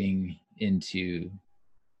start getting into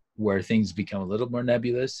where things become a little more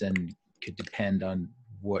nebulous and could depend on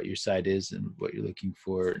what your site is and what you're looking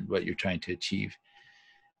for and what you're trying to achieve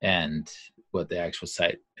and what the actual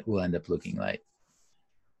site will end up looking like.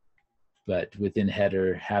 But within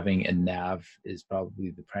header, having a nav is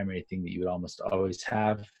probably the primary thing that you would almost always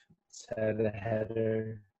have inside a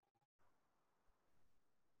header.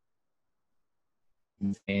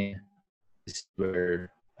 And this is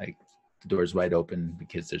where like the door is wide open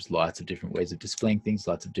because there's lots of different ways of displaying things,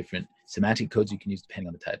 lots of different semantic codes you can use depending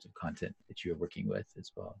on the types of content that you're working with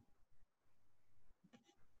as well.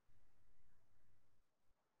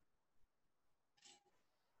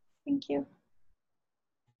 Thank you.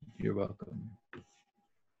 You're welcome.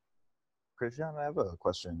 Christian, I have a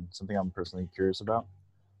question, something I'm personally curious about.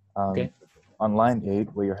 Okay. On line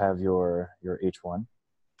 8, where you have your H1.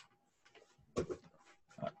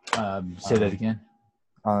 Say that again.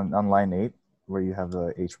 On line 8, where you have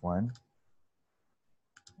the H1.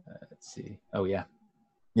 Let's see. Oh, yeah.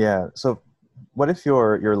 Yeah. So what if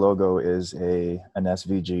your logo is an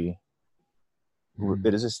SVG? Mm-hmm.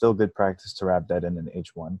 Is it still good practice to wrap that in an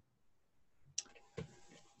H1?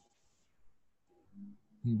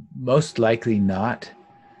 Most likely not.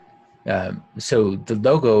 So the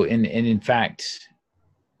logo, and in fact,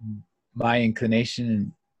 my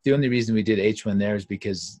inclination, the only reason we did H1 there is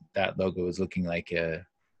because that logo is looking like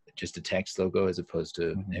just a text logo as opposed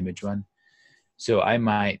to an image one. So I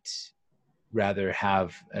might rather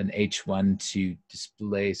have an H1 to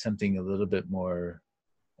display something a little bit more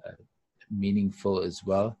meaningful as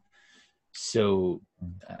well. So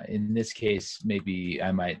in this case, maybe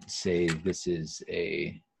I might say this is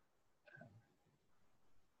I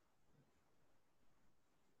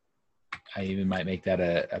even might make that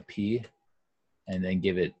a P, and then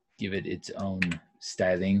give it its own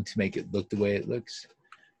styling to make it look the way it looks.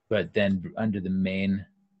 But then under the main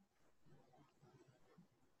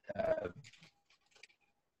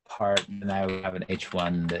part, then I would have an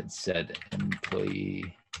H1 that said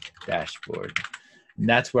employee dashboard. And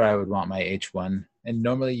that's where I would want my H1. And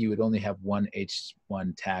normally you would only have one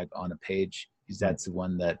H1 tag on a page, because that's the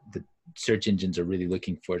one that the search engines are really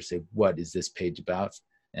looking for to say, what is this page about?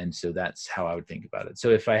 And so that's how I would think about it. So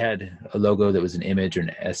if I had a logo that was an image or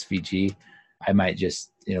an SVG, I might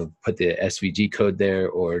just, put the SVG code there,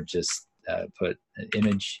 or just put an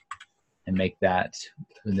image and make that.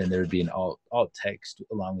 And then there would be an alt text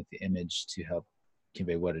along with the image to help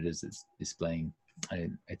convey what it is that's displaying. I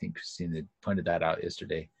think Christina pointed that out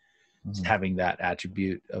yesterday. Mm-hmm. Having that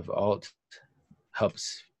attribute of alt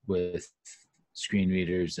helps with screen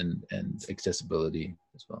readers and accessibility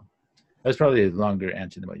as well. That was probably a longer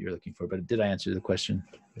answer than what you were looking for, but did I answer the question?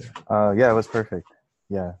 Yeah, it was perfect.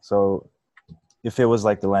 Yeah, so if it was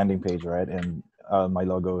like the landing page, right, and my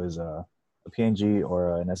logo is a PNG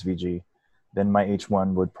or an SVG, then my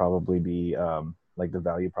H1 would probably be like the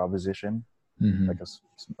value proposition, mm-hmm. like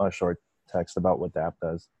a short text about what the app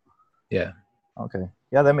does. Yeah. Okay.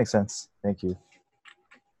 Yeah, that makes sense. Thank you.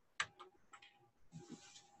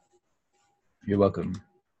 You're welcome.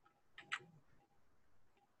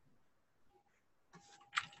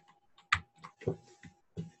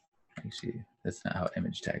 Actually, that's not how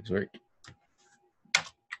image tags work.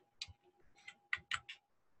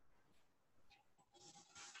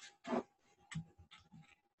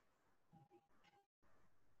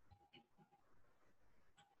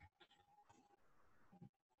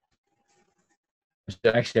 So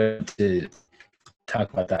actually, I have to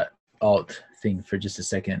talk about that alt thing for just a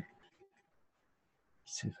second.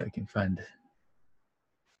 See if I can find the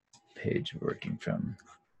page we're working from.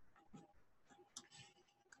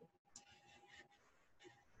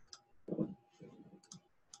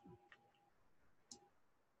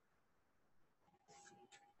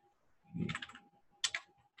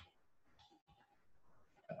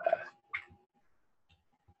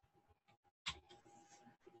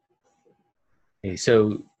 Okay,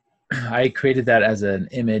 so I created that as an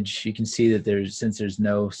image. You can see that since there's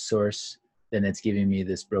no source, then it's giving me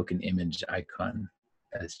this broken image icon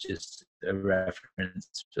as just a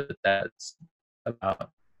reference. So that's about.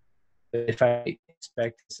 If I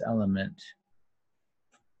expect this element,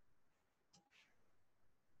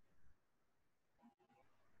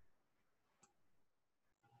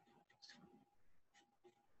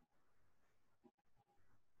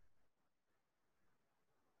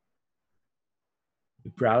 the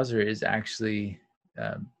browser is actually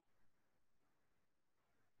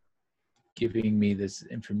giving me this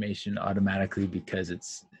information automatically because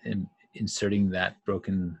it's inserting that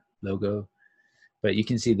broken logo. But you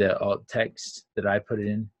can see the alt text that I put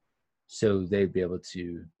in, so they'd be able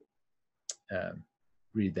to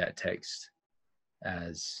read that text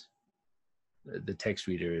as the text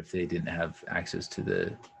reader if they didn't have access to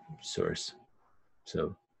the source.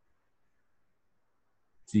 So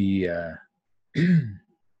the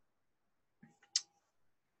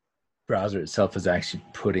browser itself is actually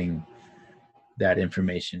putting that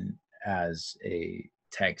information as a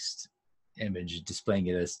text image, displaying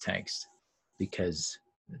it as text because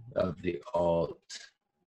of the alt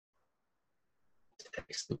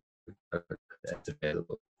text that's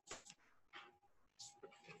available.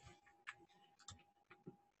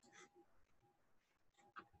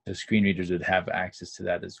 The screen readers would have access to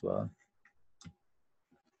that as well.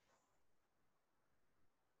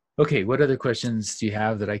 Okay, what other questions do you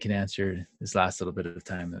have that I can answer this last little bit of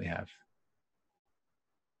time that we have?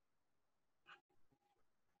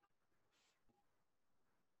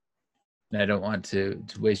 And I don't want to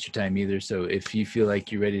waste your time either. So if you feel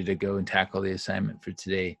like you're ready to go and tackle the assignment for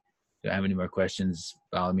today, don't have any more questions,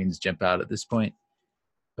 by all means, jump out at this point.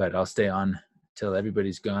 But I'll stay on till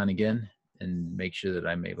everybody's gone again and make sure that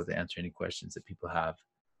I'm able to answer any questions that people have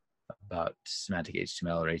about semantic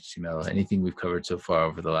HTML or HTML, anything we've covered so far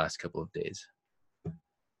over the last couple of days.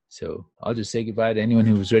 So I'll just say goodbye to anyone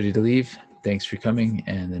who was ready to leave. Thanks for coming,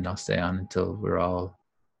 and then I'll stay on until we're all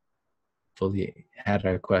fully had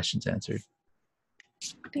our questions answered.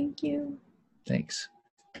 Thank you. Thanks.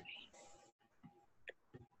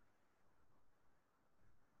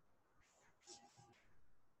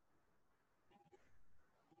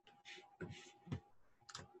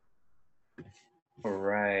 All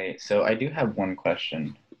right. So I do have one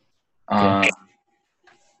question. Okay.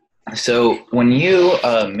 So when you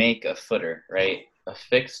make a footer, right, a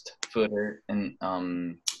fixed footer, and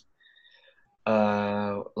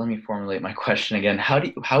let me formulate my question again.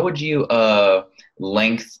 How would you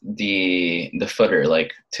length the footer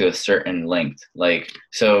like to a certain length? Like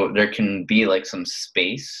so there can be like some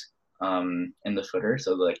space in the footer,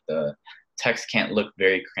 so like the text can't look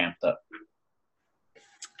very cramped up.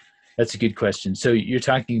 That's a good question. So you're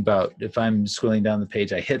talking about if I'm scrolling down the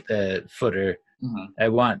page, I hit the footer. I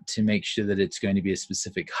want to make sure that it's going to be a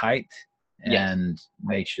specific height and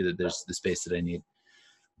make sure that there's the space that I need.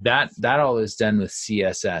 That all is done with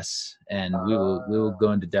CSS, and we will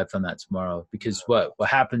go into depth on that tomorrow, because what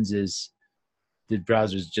happens is the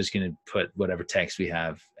browser is just going to put whatever text we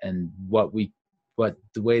have, and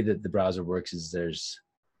the way that the browser works is there's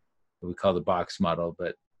what we call the box model,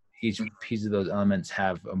 but each piece of those elements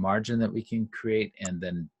have a margin that we can create and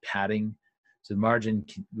then padding. So the margin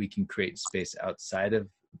we can create space outside of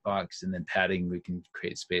the box, and then padding we can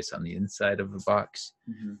create space on the inside of the box.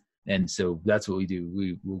 And so that's what we do.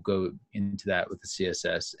 We will go into that with the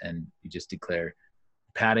CSS, and you just declare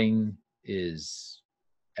padding is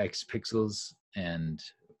X pixels, and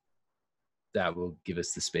that will give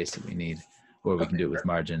us the space that we need. Or we can do it with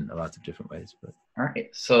margin lots of different ways. But all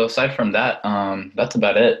right. So aside from that, that's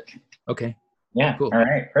about it. Okay. Yeah. Cool. All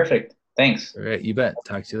right. Perfect. Thanks. All right. You bet.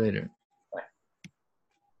 Talk to you later. Bye.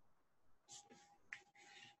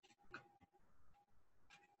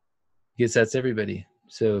 Guess that's everybody.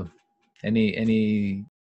 So any